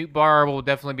that Newt Bar will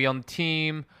definitely be on the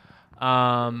team.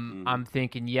 I'm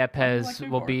thinking Yepes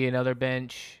will be another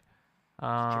bench.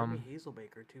 Jeremy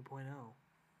Hazelbaker 2.0. No,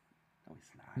 he's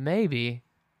not. Maybe.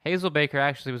 Hazelbaker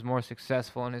actually was more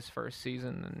successful in his first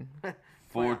season than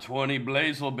 420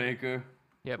 Blazelbaker.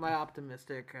 Yep. My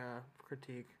optimistic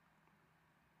critique.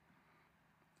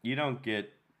 You don't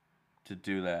get to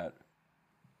do that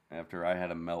after I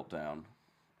had a meltdown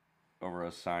over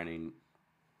us signing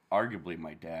arguably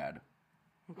my dad.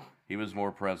 He was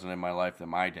more present in my life than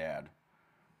my dad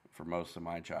for most of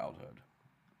my childhood.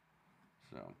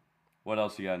 So, what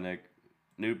else you got, Nick?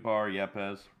 Newt Bar,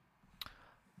 Yepes.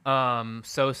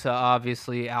 Sosa,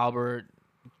 obviously, Albert,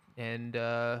 and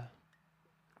I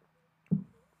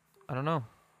don't know.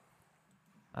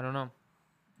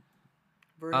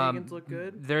 Verhagen's look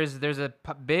good. There's a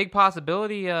big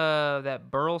possibility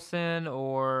that Burleson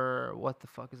or what the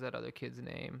fuck is that other kid's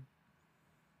name?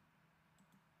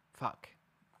 Fuck.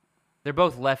 They're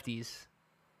both lefties.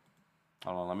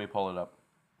 Hold on, let me pull it up.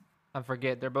 I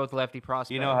forget. They're both lefty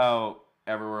prospects. You know how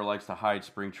everywhere likes to hide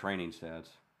spring training stats?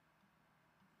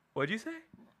 What'd you say?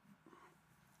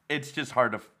 It's just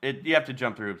hard to... you have to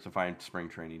jump through hoops to find spring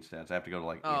training stats. I have to go to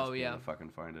like ESPN to fucking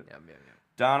find it. Yeah.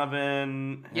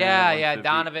 Donovan. Yeah, 150.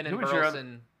 Donovan and Who was your other-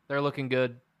 Burleson. They're looking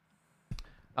good.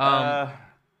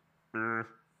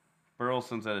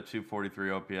 Burleson's at a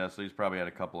 243 OPS, so he's probably had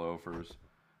a couple of offers.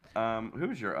 Who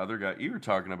was your other guy? You were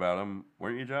talking about him,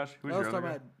 weren't you, Josh? Who's I was your other talking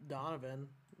guy? about Donovan,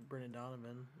 Brendan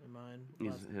Donovan in mind.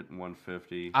 He's hitting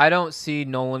 150. I don't see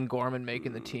Nolan Gorman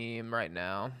making the team right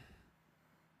now.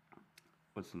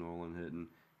 What's Nolan hitting?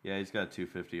 Yeah, he's got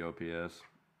 250 OPS.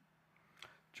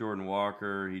 Jordan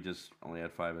Walker, he just only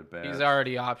had 5 at bats. He's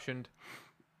already optioned.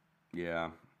 Yeah.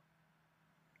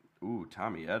 Ooh,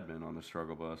 Tommy Edman on the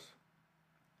struggle bus.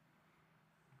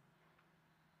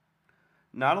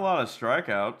 Not a lot of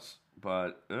strikeouts,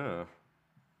 but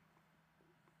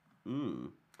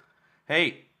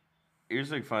Hey,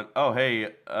 here's a fun. Oh,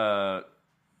 hey, Paul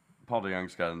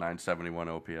DeYoung's got a 971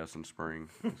 OPS in spring.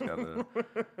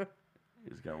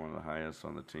 He's got one of the highest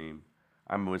on the team.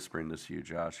 I'm whispering this to you,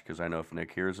 Josh, because I know if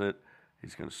Nick hears it,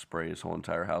 he's gonna spray his whole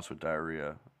entire house with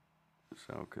diarrhea.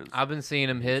 So, because I've been seeing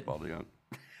him hit. Paul DeYoung.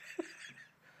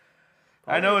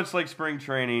 I know it's like spring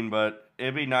training, but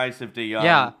it'd be nice if DeYoung.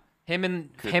 Yeah, him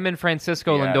and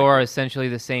Francisco Yeah. Lindor are essentially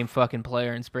the same fucking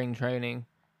player in spring training.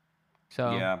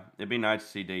 So Yeah, it'd be nice to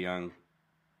see DeYoung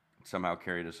somehow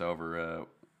carry this over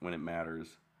when it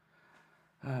matters.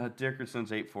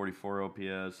 Dickerson's 844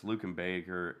 OPS. Lucan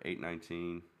Baker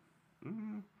 819.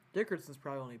 Dickerson's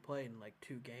probably only played in like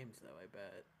 2 games though. I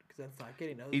bet because that's not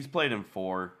getting those. He's played in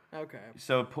 4. Okay.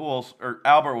 So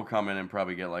Albert will come in and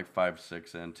probably get like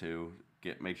 5-6 in too.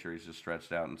 Make sure he's just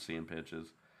stretched out and seeing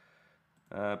pitches.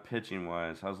 Pitching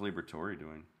wise, how's Liberatore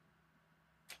doing?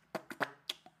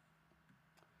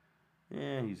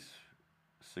 Yeah, he's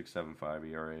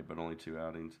 6.75 ERA, but only 2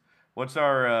 outings. What's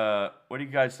our? What do you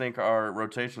guys think our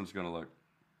rotation's gonna look?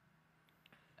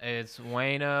 It's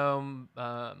Wayno,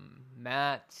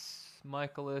 Matz,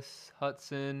 Michaelis,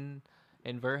 Hudson,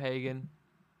 and Verhagen.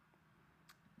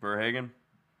 Verhagen?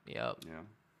 Yep. Yeah.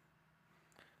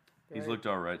 He's looked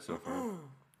all right so far.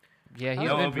 Yeah, he's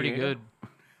been pretty good.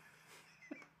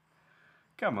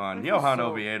 Come on, I feel Johan so-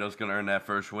 Oviedo's gonna earn that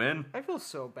first win. I feel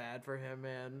so bad for him,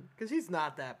 man, because he's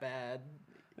not that bad.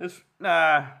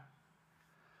 Nah.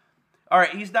 All right,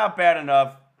 he's not bad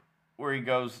enough where he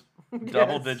goes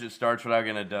double-digit starts without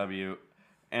getting a W.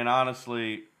 And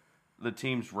honestly, the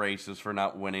team's racist for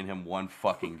not winning him one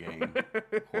fucking game.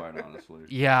 Quite honestly.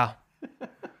 Yeah.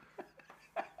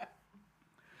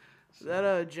 Is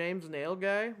that James Nail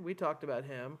guy? We talked about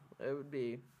him. It would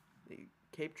be the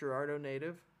Cape Girardeau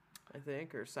native, I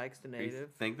think, or Sykeston You native.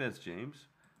 think that's James?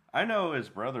 I know his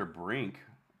brother Brink.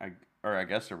 I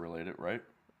guess they're related, right?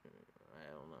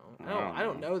 I don't know. I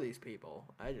don't know these people.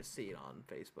 I just see it on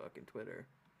Facebook and Twitter.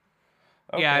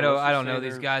 Yeah, Okay, let's I just don't say know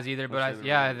these they're- guys either, but let's say they're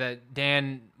yeah, related. that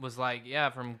Dan was like, yeah,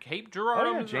 from Cape Girardeau.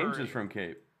 Oh yeah, James Missouri. is from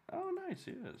Cape. Oh nice,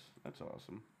 he is. That's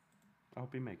awesome. I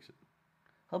hope he makes it.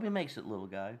 Hope he makes it, little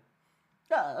guy.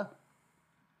 All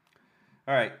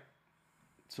right.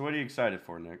 So what are you excited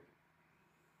for, Nick?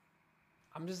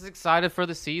 I'm just excited for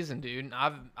the season, dude.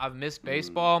 I've missed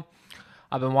baseball.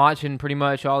 I've been watching pretty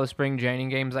much all the spring training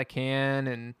games I can,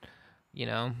 and you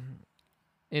know,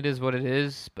 it is what it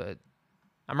is. But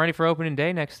I'm ready for opening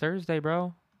day next Thursday,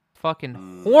 bro.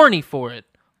 Fucking horny for it.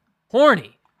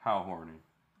 Horny. How horny?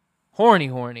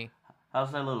 Horny.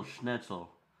 How's that little schnitzel?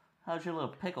 How's your little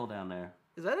pickle down there?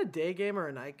 Is that a day game or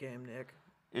a night game, Nick?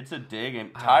 It's a day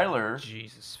game. Tyler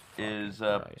Jesus is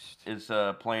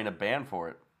Christ. playing a band for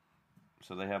it.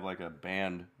 So they have like a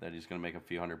band that he's gonna make a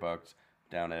few $100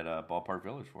 down at Ballpark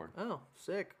Village for. Oh,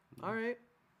 sick. All right.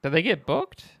 Did they get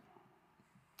booked?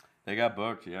 They got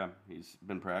booked, yeah. He's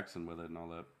been practicing with it and all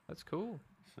that. That's cool.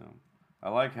 So I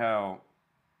like how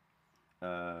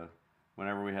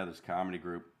whenever we have this comedy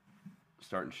group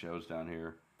starting shows down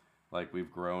here, like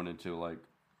we've grown into like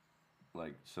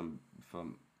some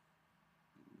from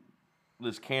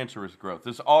this cancerous growth,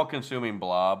 this all-consuming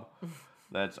blob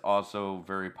that's also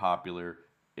very popular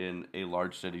in a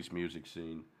large city's music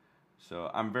scene. So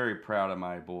I'm very proud of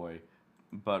my boy,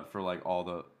 but for like all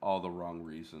the wrong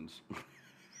reasons.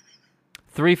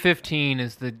 3:15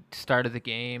 is the start of the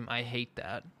game. I hate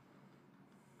that.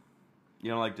 You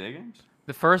don't like day games?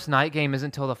 The first night game isn't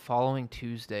until the following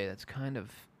Tuesday. That's kind of...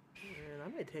 Man, I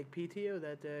may take PTO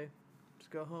that day.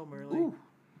 Just go home early.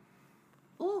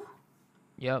 Ooh.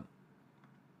 Yep.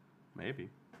 Maybe.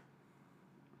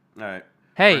 All right.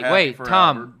 Hey, We're happy wait, for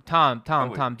Tom,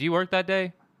 Albert. Tom, do you work that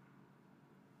day?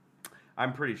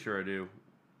 I'm pretty sure I do.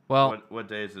 Well, What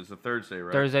day is this? The Thursday,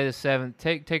 right? Thursday the 7th.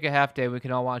 Take a half day. We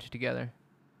can all watch it together.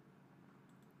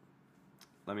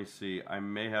 Let me see. I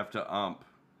may have to ump.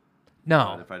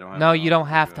 No, if I don't have no, to you don't ump,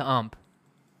 have we're to good. ump.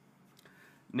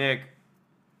 Nick,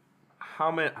 how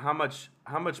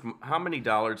many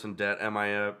dollars in debt am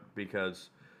I up because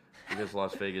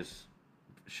Las Vegas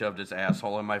shoved its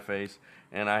asshole in my face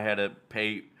and I had to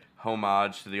pay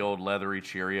homage to the old leathery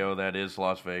Cheerio that is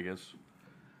Las Vegas.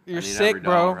 You're I need sick, every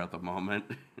bro. dollar at the moment.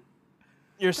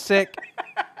 You're sick.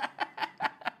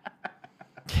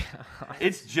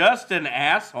 It's just an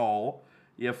asshole,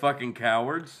 you fucking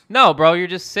cowards. No, bro, you're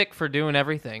just sick for doing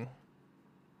everything.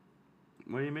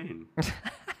 What do you mean? Just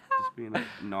being a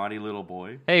naughty little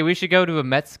boy. Hey, we should go to a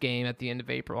Mets game at the end of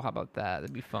April. How about that?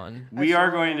 That'd be fun. We are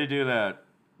going to do that.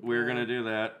 We're going to do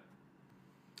that.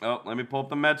 Oh, let me pull up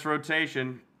the Mets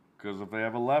rotation. Because if they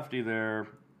have a lefty there.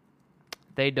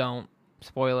 They don't.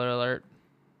 Spoiler alert.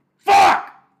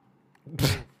 Fuck!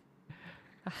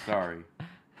 Sorry.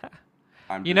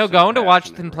 I'm You just know, so going to watch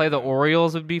passionate them right play the now.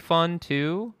 Orioles would be fun,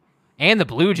 too. And the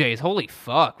Blue Jays. Holy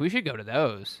fuck. We should go to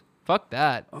those. Fuck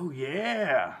that. Oh,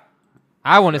 yeah.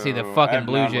 I want to see the So, I fucking have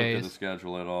Blue not looked at the Jays.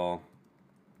 schedule at all.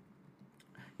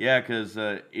 Yeah, because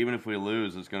even if we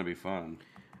lose, it's going to be fun.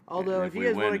 Although, And if if you we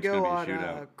guys want win, to it's gonna go be a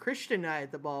on shootout. Christian night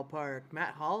at the ballpark,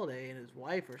 Matt Holliday and his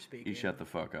wife are speaking. You shut the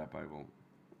fuck up.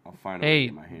 I'll find a Hey. way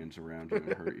to get my hands around you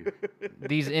and hurt you.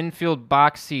 These infield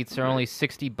box seats are only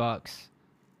 $60.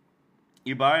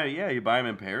 You buy them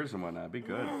in pairs and whatnot. It'd be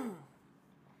good.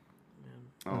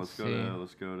 Oh, Let's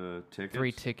let's go to tickets.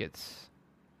 3 tickets.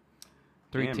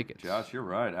 3 Damn, tickets. Josh, you're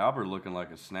right. Albert looking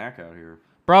like a snack out here.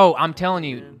 Bro, I'm telling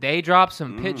you, they dropped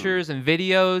some pictures and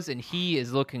videos, and he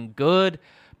is looking good.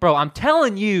 Bro, I'm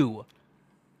telling you,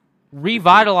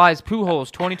 revitalize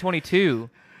Pujols 2022.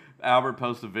 Albert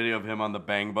posted a video of him on the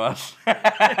Bang Bus.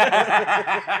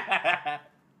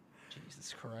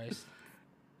 Jesus Christ.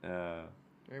 I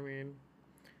mean,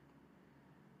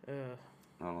 Hold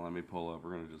on, let me pull up.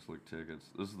 We're going to just look tickets.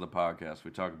 This is the podcast.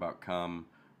 We talk about cum,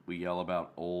 we yell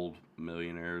about old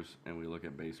millionaires, and we look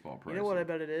at baseball prices. You know what I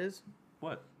bet it is?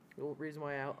 What? The reason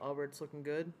why Albert's looking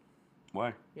good?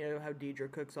 Why? You know how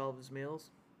Deidre cooks all of his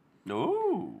meals?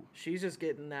 Ooh. She's just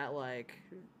getting that, like,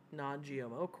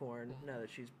 non-GMO corn now that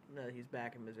he's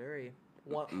back in Missouri.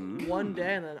 One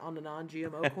day and then on the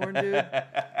non-GMO corn, dude.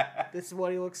 This is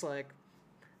what he looks like.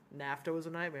 NAFTA was a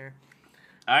nightmare.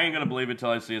 I ain't going to believe it till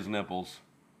I see his nipples.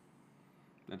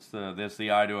 That's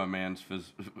the eye to a man's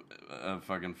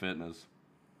fucking fitness.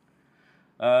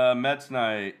 Mets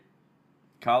night,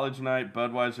 college night,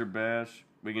 Budweiser Bash.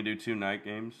 We can do 2 night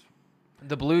games.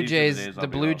 The Blue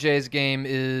Jays game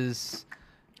is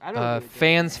Fans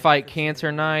Jays Fight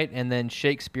Cancer night, and then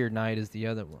Shakespeare night is the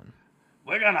other one.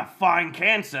 We're gonna find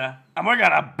cancer and we're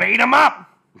gonna beat him up.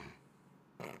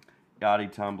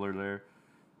 Gotti Tumbler there.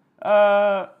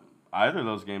 Either of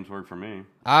those games work for me.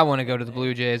 I want to go to the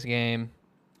Blue Jays game.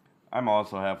 I'm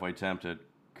also halfway tempted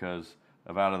because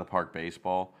of out of the park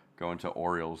baseball going to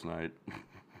Orioles night.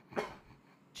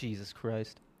 Jesus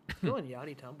Christ. Doing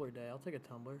Yachty Tumbler Day. I'll take a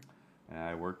tumbler. Yeah,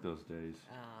 I work those days.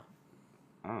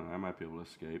 I don't know. I might be able to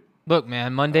escape. Look,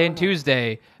 man, Monday and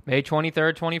Tuesday, May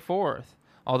 23rd, 24th.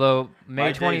 Although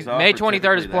May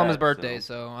 23rd is Plum's birthday,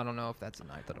 so I don't know if that's a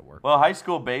night that'll work. Well, high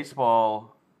school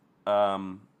baseball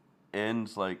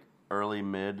ends like early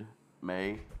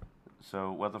mid-May.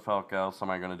 So what the fuck else am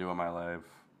I going to do in my life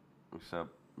except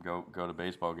go to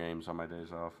baseball games on my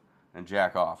days off and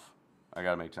jack off? I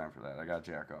got to make time for that. I got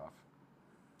to jack off.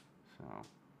 So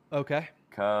Okay.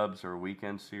 Cubs or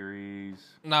weekend series.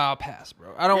 No, I'll pass,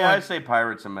 bro. I don't Yeah, I want. say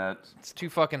Pirates and Mets. It's too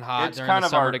fucking hot It's during kind the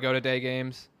of summer our- to go to day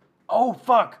games. Oh,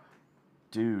 fuck.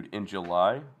 Dude, in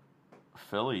July,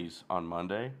 Phillies on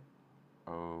Monday.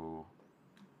 Oh.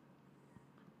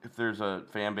 If there's a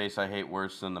fan base I hate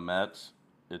worse than the Mets,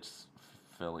 it's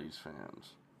Phillies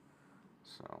fans.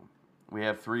 So, we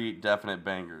have 3 definite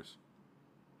bangers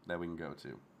that we can go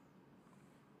to.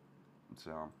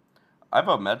 So, I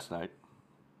vote Mets night.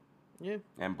 Yeah.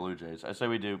 And Blue Jays. I say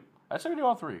we do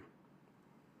all 3.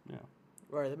 Yeah.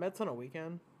 Or are the Mets on a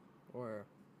weekend? Or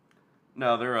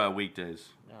No, they're weekdays.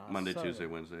 Oh, Monday, son of Tuesday, a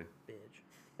Wednesday.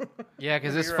 bitch. Yeah,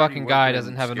 because this You're already fucking guy working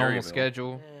doesn't have a normal Scaryville.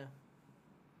 schedule.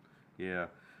 Yeah. Yeah.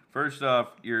 First off,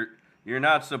 you're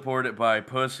not supported by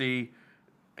pussy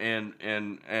and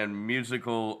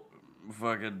musical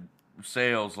fucking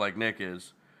sales like Nick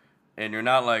is. And you're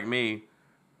not like me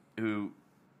who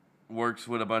works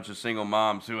with a bunch of single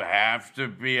moms who have to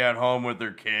be at home with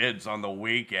their kids on the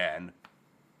weekend.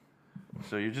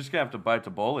 So you're just going to have to bite the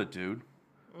bullet, dude.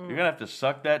 You're going to have to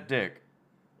suck that dick.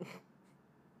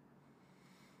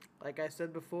 Like I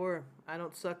said before, I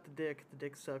don't suck the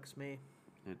dick sucks me.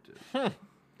 It did.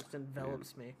 Just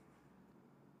envelops me.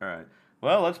 All right.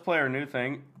 Well, let's play our new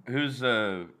thing. Who's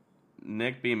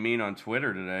Nick being mean on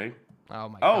Twitter today? Oh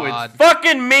my Oh, god. it's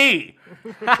fucking me!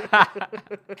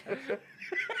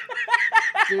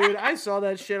 Dude, I saw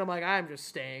that shit. I'm like, I'm just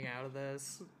staying out of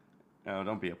this. Oh,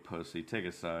 don't be a pussy. Take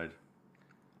a side.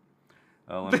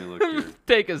 Oh, let me look here.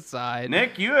 Take a side.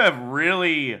 Nick, you have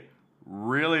really,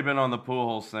 really been on the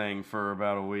Pujols thing for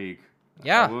about a week.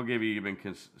 Yeah. I will give you, you've been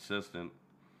consistent.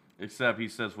 Except he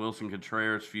says Wilson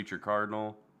Contreras, future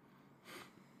Cardinal.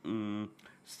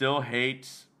 Still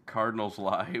hates Cardinals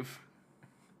Live.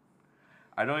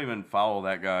 I don't even follow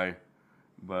that guy.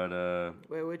 But,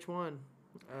 Wait, which one?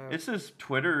 it's his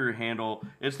Twitter handle.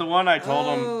 It's the one I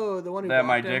told him the one who that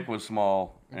my blocked him? dick was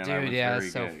small. And I Dude, was yeah, very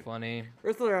it's so gay. funny.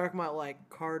 First they were talking about like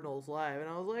Cardinals Live, and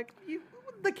I was like,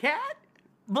 the cat?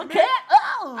 The cat?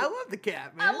 Oh! I love the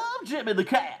cat, man. I love Jimmy the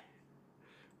cat.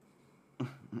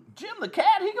 Jim the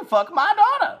cat, he can fuck my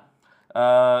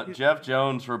daughter. Jeff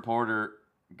Jones, reporter,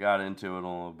 got into it a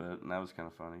little bit, and that was kind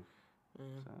of funny.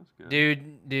 So that's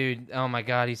good. Dude, oh my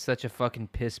god, he's such a fucking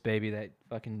piss baby, that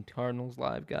fucking Cardinals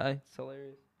Live guy. It's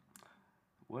hilarious.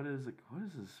 What is it? What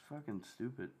is this fucking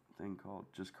stupid thing called?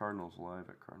 Just Cardinals Live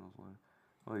at Cardinals Live.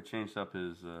 Well, he changed up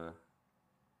his.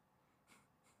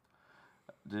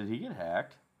 Did he get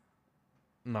hacked?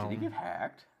 No, Did he get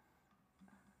hacked?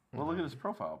 Well, look at his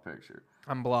profile picture.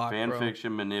 I'm blocked, Fan bro.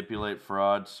 fiction, manipulate,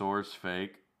 fraud, source,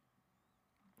 fake.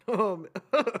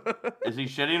 Is he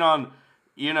shitting on,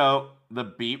 the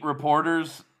beat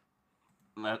reporters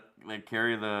that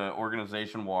carry the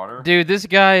organization water? Dude, this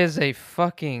guy is a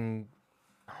fucking...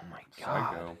 Oh my god.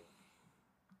 Psycho.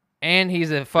 And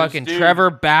he's a fucking dude-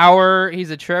 Trevor Bauer. He's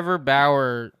a Trevor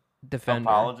Bauer defender.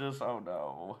 Apologist? Oh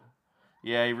no.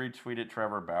 Yeah, he retweeted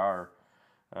Trevor Bauer.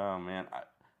 Oh man,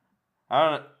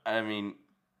 I mean,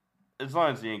 as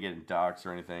long as he ain't getting doxxed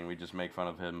or anything, we just make fun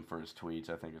of him for his tweets.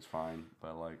 I think it's fine.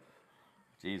 But like,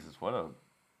 Jesus, what a.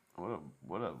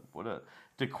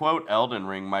 To quote Elden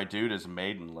Ring, my dude is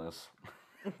maidenless.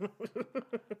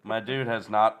 My dude has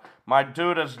not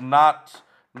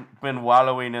been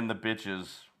wallowing in the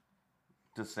bitches,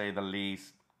 to say the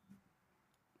least.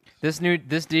 This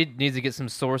dude needs to get some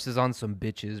sources on some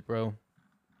bitches, bro.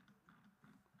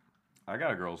 I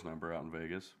got a girl's number out in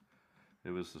Vegas.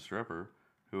 It was the stripper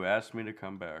who asked me to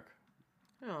come back.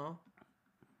 Oh,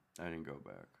 I didn't go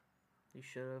back. you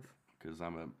should have. Because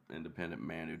I'm an independent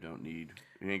man who he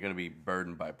ain't gonna be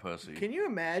burdened by pussy. Can you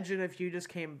imagine if you just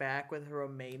came back with a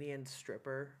Romanian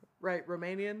stripper? Right,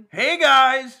 Romanian? Hey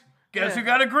guys, guess Yeah. who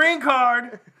got a green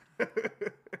card?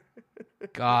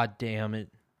 God damn it.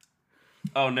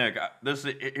 Oh, Nick,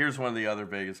 here's one of the other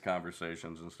Vegas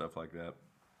conversations and stuff like that.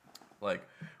 Like,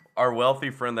 our wealthy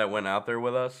friend that went out there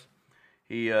with us,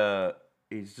 he's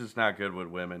just not good with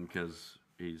women because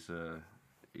he's a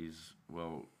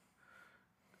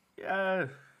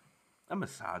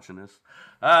misogynist,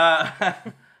 and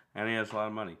he has a lot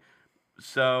of money.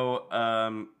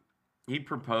 So he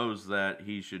proposed that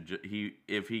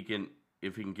if he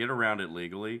can get around it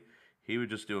legally, he would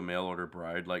just do a mail order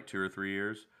bride like 2 or 3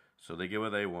 years. So they get what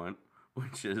they want,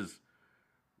 which is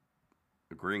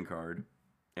a green card,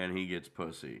 and he gets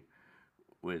pussy,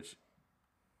 which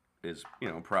is,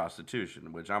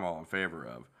 prostitution, which I'm all in favor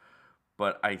of.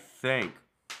 But I think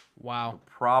Wow.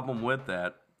 the problem with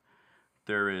that,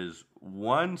 there is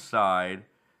one side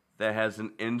that has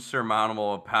an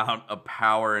insurmountable amount of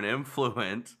power and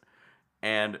influence,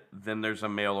 and then there's a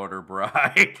mail order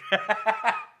bride.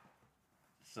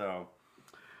 So,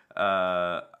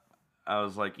 I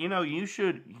was like, you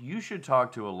should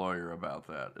talk to a lawyer about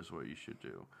that, is what you should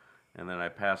do. And then I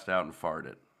passed out and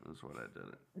farted. That's what I did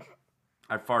it.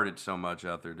 I farted so much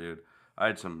out there, dude. I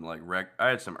had some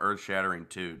earth-shattering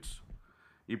toots.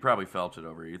 You probably felt it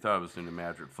over here. You thought it was the New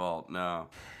Madrid fault. No,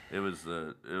 it was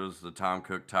the Tom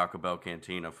Cook Taco Bell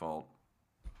Cantina fault.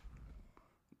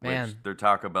 Man. Which their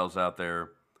Taco Bells out there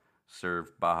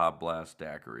serve Baja Blast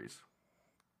daiquiris.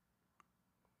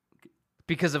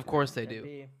 Because of course they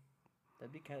do.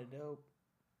 That'd be kind of dope.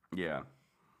 Yeah,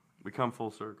 we come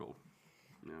full circle.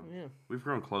 Yeah. We've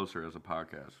grown closer as a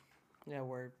podcast. Yeah,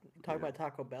 we're talking about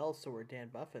Taco Bell, so we're Dan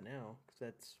Buffett now, because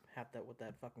that's half that what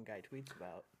that fucking guy tweets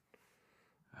about.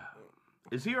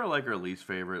 Is he our least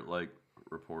favorite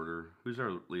reporter? Who's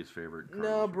our least favorite? No,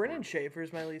 Cardinals Brennan reporter?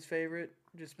 Schaefer's my least favorite,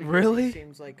 just because Really? he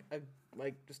seems like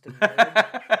just a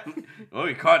nerd. Oh,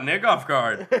 you caught Nick off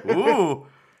guard. Ooh.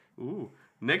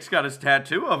 Nick's got his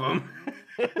tattoo of him.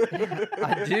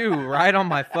 I do, right on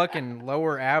my fucking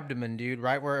lower abdomen, dude.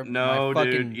 Right where No, my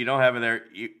fucking, dude, you don't have it there.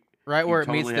 right where it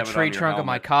totally meets the have it on tree your trunk of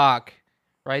my helmet. cock.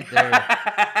 Right there.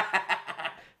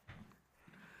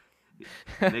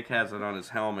 Nick has it on his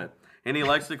helmet. And he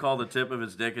likes to call the tip of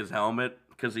his dick his helmet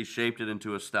because he shaped it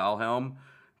into a style helm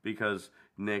because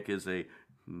Nick is a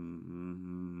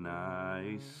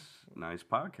nice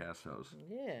podcast host.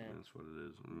 Yeah. That's what it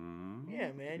is.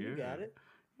 Yeah, man, you got it.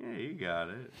 Yeah, you got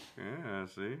it. Yeah,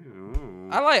 see? Ooh.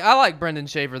 I like Brendan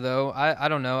Schaefer though. I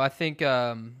don't know. I think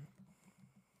I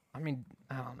don't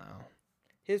know.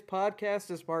 His podcast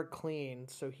is marked clean,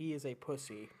 so he is a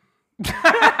pussy.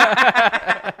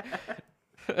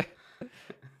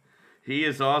 He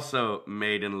is also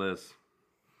maidenless.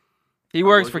 He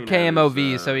works for looking at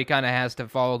KMOV, his, so he kind of has to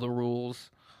follow the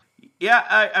rules.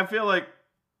 Yeah, I feel like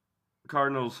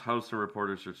Cardinals hosts and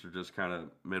reporters are just kind of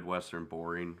Midwestern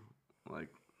boring. Like,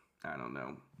 I don't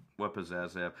know. What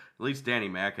pizzazz they have? At least Danny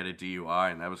Mac had a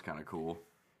DUI, and that was kind of cool.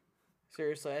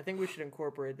 Seriously, I think we should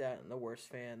incorporate that in the Worst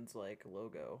Fans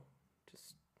logo.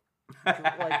 Just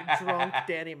drunk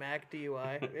Danny Mac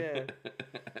DUI. Yeah,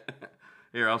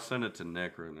 Here, I'll send it to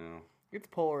Nick right now. it's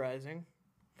polarizing.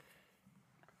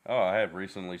 Oh, I had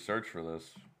recently searched for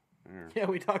this. Here. Yeah,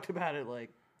 we talked about it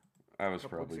I was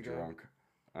couple probably weeks ago. drunk.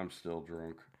 I'm still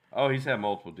drunk. Oh, he's had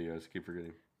multiple DUIs. Keep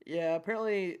forgetting. Yeah,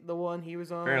 apparently the one he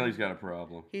was on. Apparently he's got a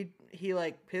problem. He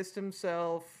pissed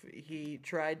himself. He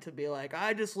tried to be like,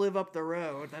 I just live up the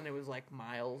road. Then it was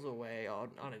miles away on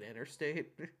an interstate.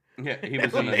 Yeah, he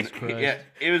was in Jesus Christ.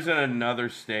 it was in another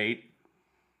state.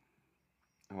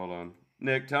 Hold on.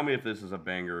 Nick, tell me if this is a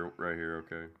banger right here,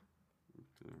 okay?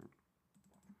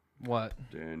 What?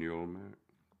 Daniel Mac.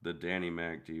 The Danny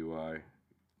Mac DUI.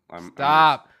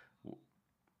 Stop.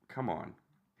 Come on.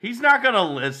 He's not going to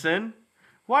listen.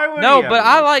 Why would No, he but ever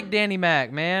I listen? like Danny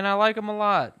Mac, man. I like him a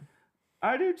lot.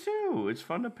 I do too. It's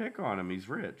fun to pick on him. He's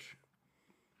rich.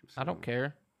 I don't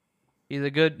care. He's a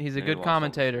good And he lost all the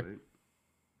commentator. weight.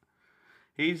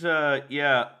 He's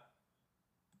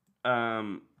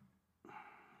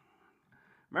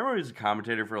Remember he was a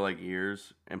commentator for like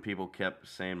years, and people kept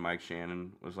saying Mike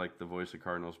Shannon was like the voice of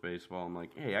Cardinals baseball. I'm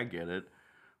like, hey, I get it,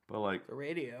 but like The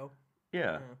radio.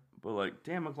 yeah, but like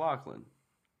Dan McLaughlin,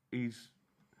 I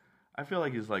feel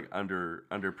like he's like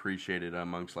underappreciated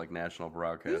amongst like national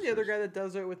broadcasters. Who's the other guy that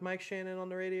does it with Mike Shannon on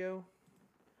the radio?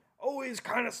 Always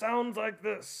kind of sounds like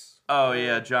this. Oh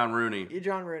yeah, John Rooney. Yeah,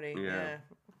 John Rooney. Yeah.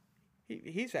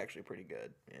 He's actually pretty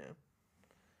good. Yeah.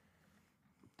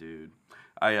 Dude,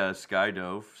 I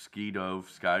skydove,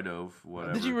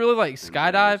 whatever. Did you really like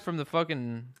skydive from the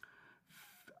fucking?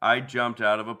 I jumped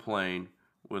out of a plane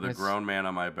with a That's- grown man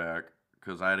on my back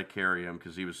because I had to carry him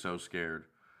because he was so scared.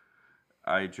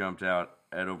 I jumped out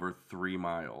at over 3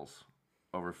 miles,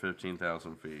 over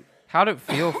 15,000 feet. How'd it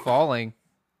feel falling?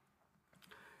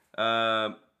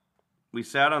 We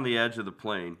sat on the edge of the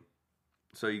plane,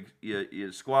 so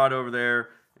you squat over there,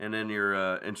 and then your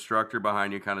instructor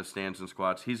behind you kind of stands and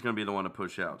squats. He's going to be the one to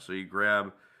push out. So you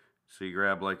grab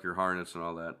like your harness and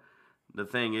all that. The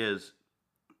thing is,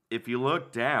 if you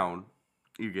look down,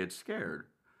 you get scared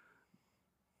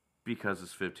because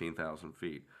it's 15,000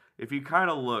 feet. If you kind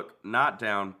of look not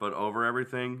down but over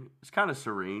everything, it's kind of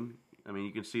serene. I mean,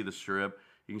 you can see the strip.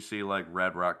 You can see like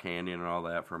Red Rock Canyon and all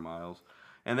that for miles.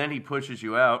 And then he pushes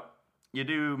you out. You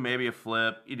do maybe a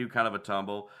flip. You do kind of a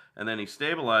tumble. And then he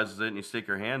stabilizes it and you stick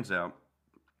your hands out.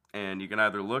 And you can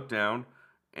either look down,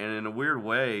 and in a weird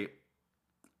way,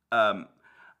 I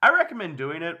recommend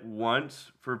doing it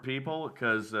once for people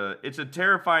because it's a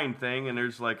terrifying thing. And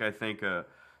there's like, I think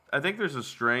there's a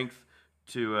strength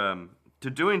to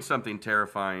doing something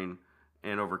terrifying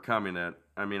and overcoming it.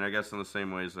 I mean, I guess in the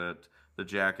same ways that the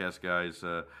Jackass guys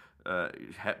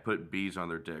put bees on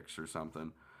their dicks or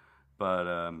something.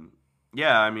 But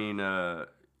yeah, I mean,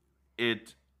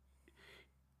 it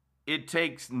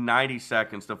takes 90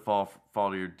 seconds to fall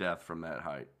to your death from that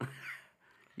height.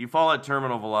 You fall at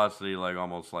terminal velocity like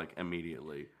almost like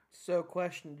immediately. So,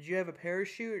 question: did you have a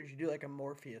parachute, or did you do like a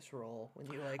Morpheus roll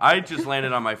when you like? I just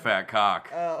landed on my fat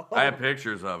cock. Oh. I have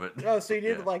pictures of it. Oh, so you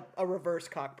did Yeah. like a reverse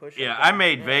cock push. Yeah, I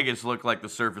made Vegas look like the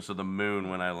surface of the moon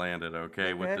when I landed,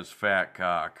 okay, with this fat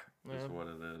cock. That's what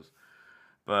it is.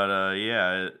 But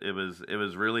yeah, it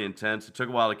was really intense. It took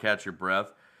a while to catch your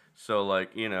breath. So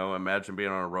like, you know, imagine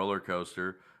being on a roller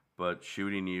coaster, but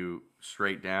shooting you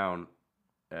straight down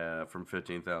from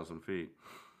 15,000 feet.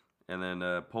 And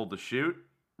then pulled the chute,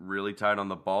 really tight on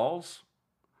the balls,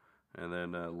 and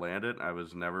then landed. I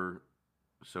was never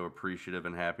so appreciative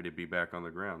and happy to be back on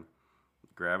the ground.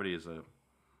 Gravity is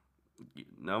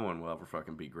no one will ever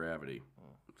fucking beat gravity.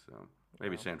 So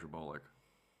maybe Sandra Bullock.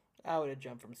 I would have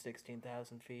jumped from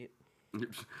 16,000 feet.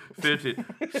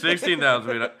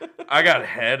 16,000 feet. I got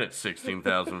head at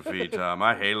 16,000 feet, Tom.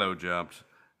 I halo jumped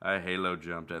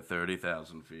at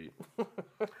 30,000 feet.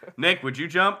 Nick, would you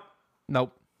jump?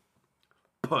 Nope.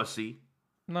 Pussy.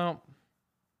 No.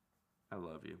 I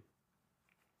love you.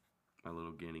 My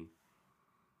little guinea.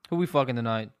 Who we fucking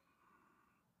tonight?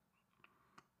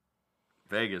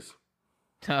 Vegas.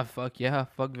 Fuck yeah.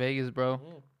 Fuck Vegas, bro.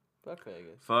 Fuck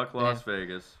Vegas. Fuck Las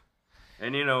Vegas.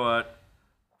 And you know what?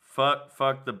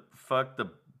 Fuck the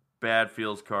bad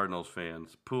feels Cardinals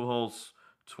fans. Pujols,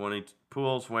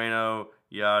 Waino,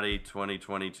 Yachty,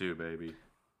 2022, baby.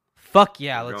 Fuck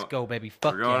yeah, let's go, baby.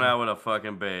 Fuck yeah. We're going out with a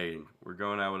fucking bang. We're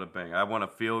going out with a bang. I want to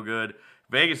feel good.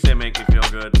 Vegas didn't make me feel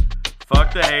good.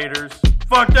 Fuck the haters.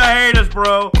 Fuck the haters,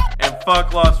 bro. And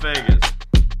fuck Las Vegas.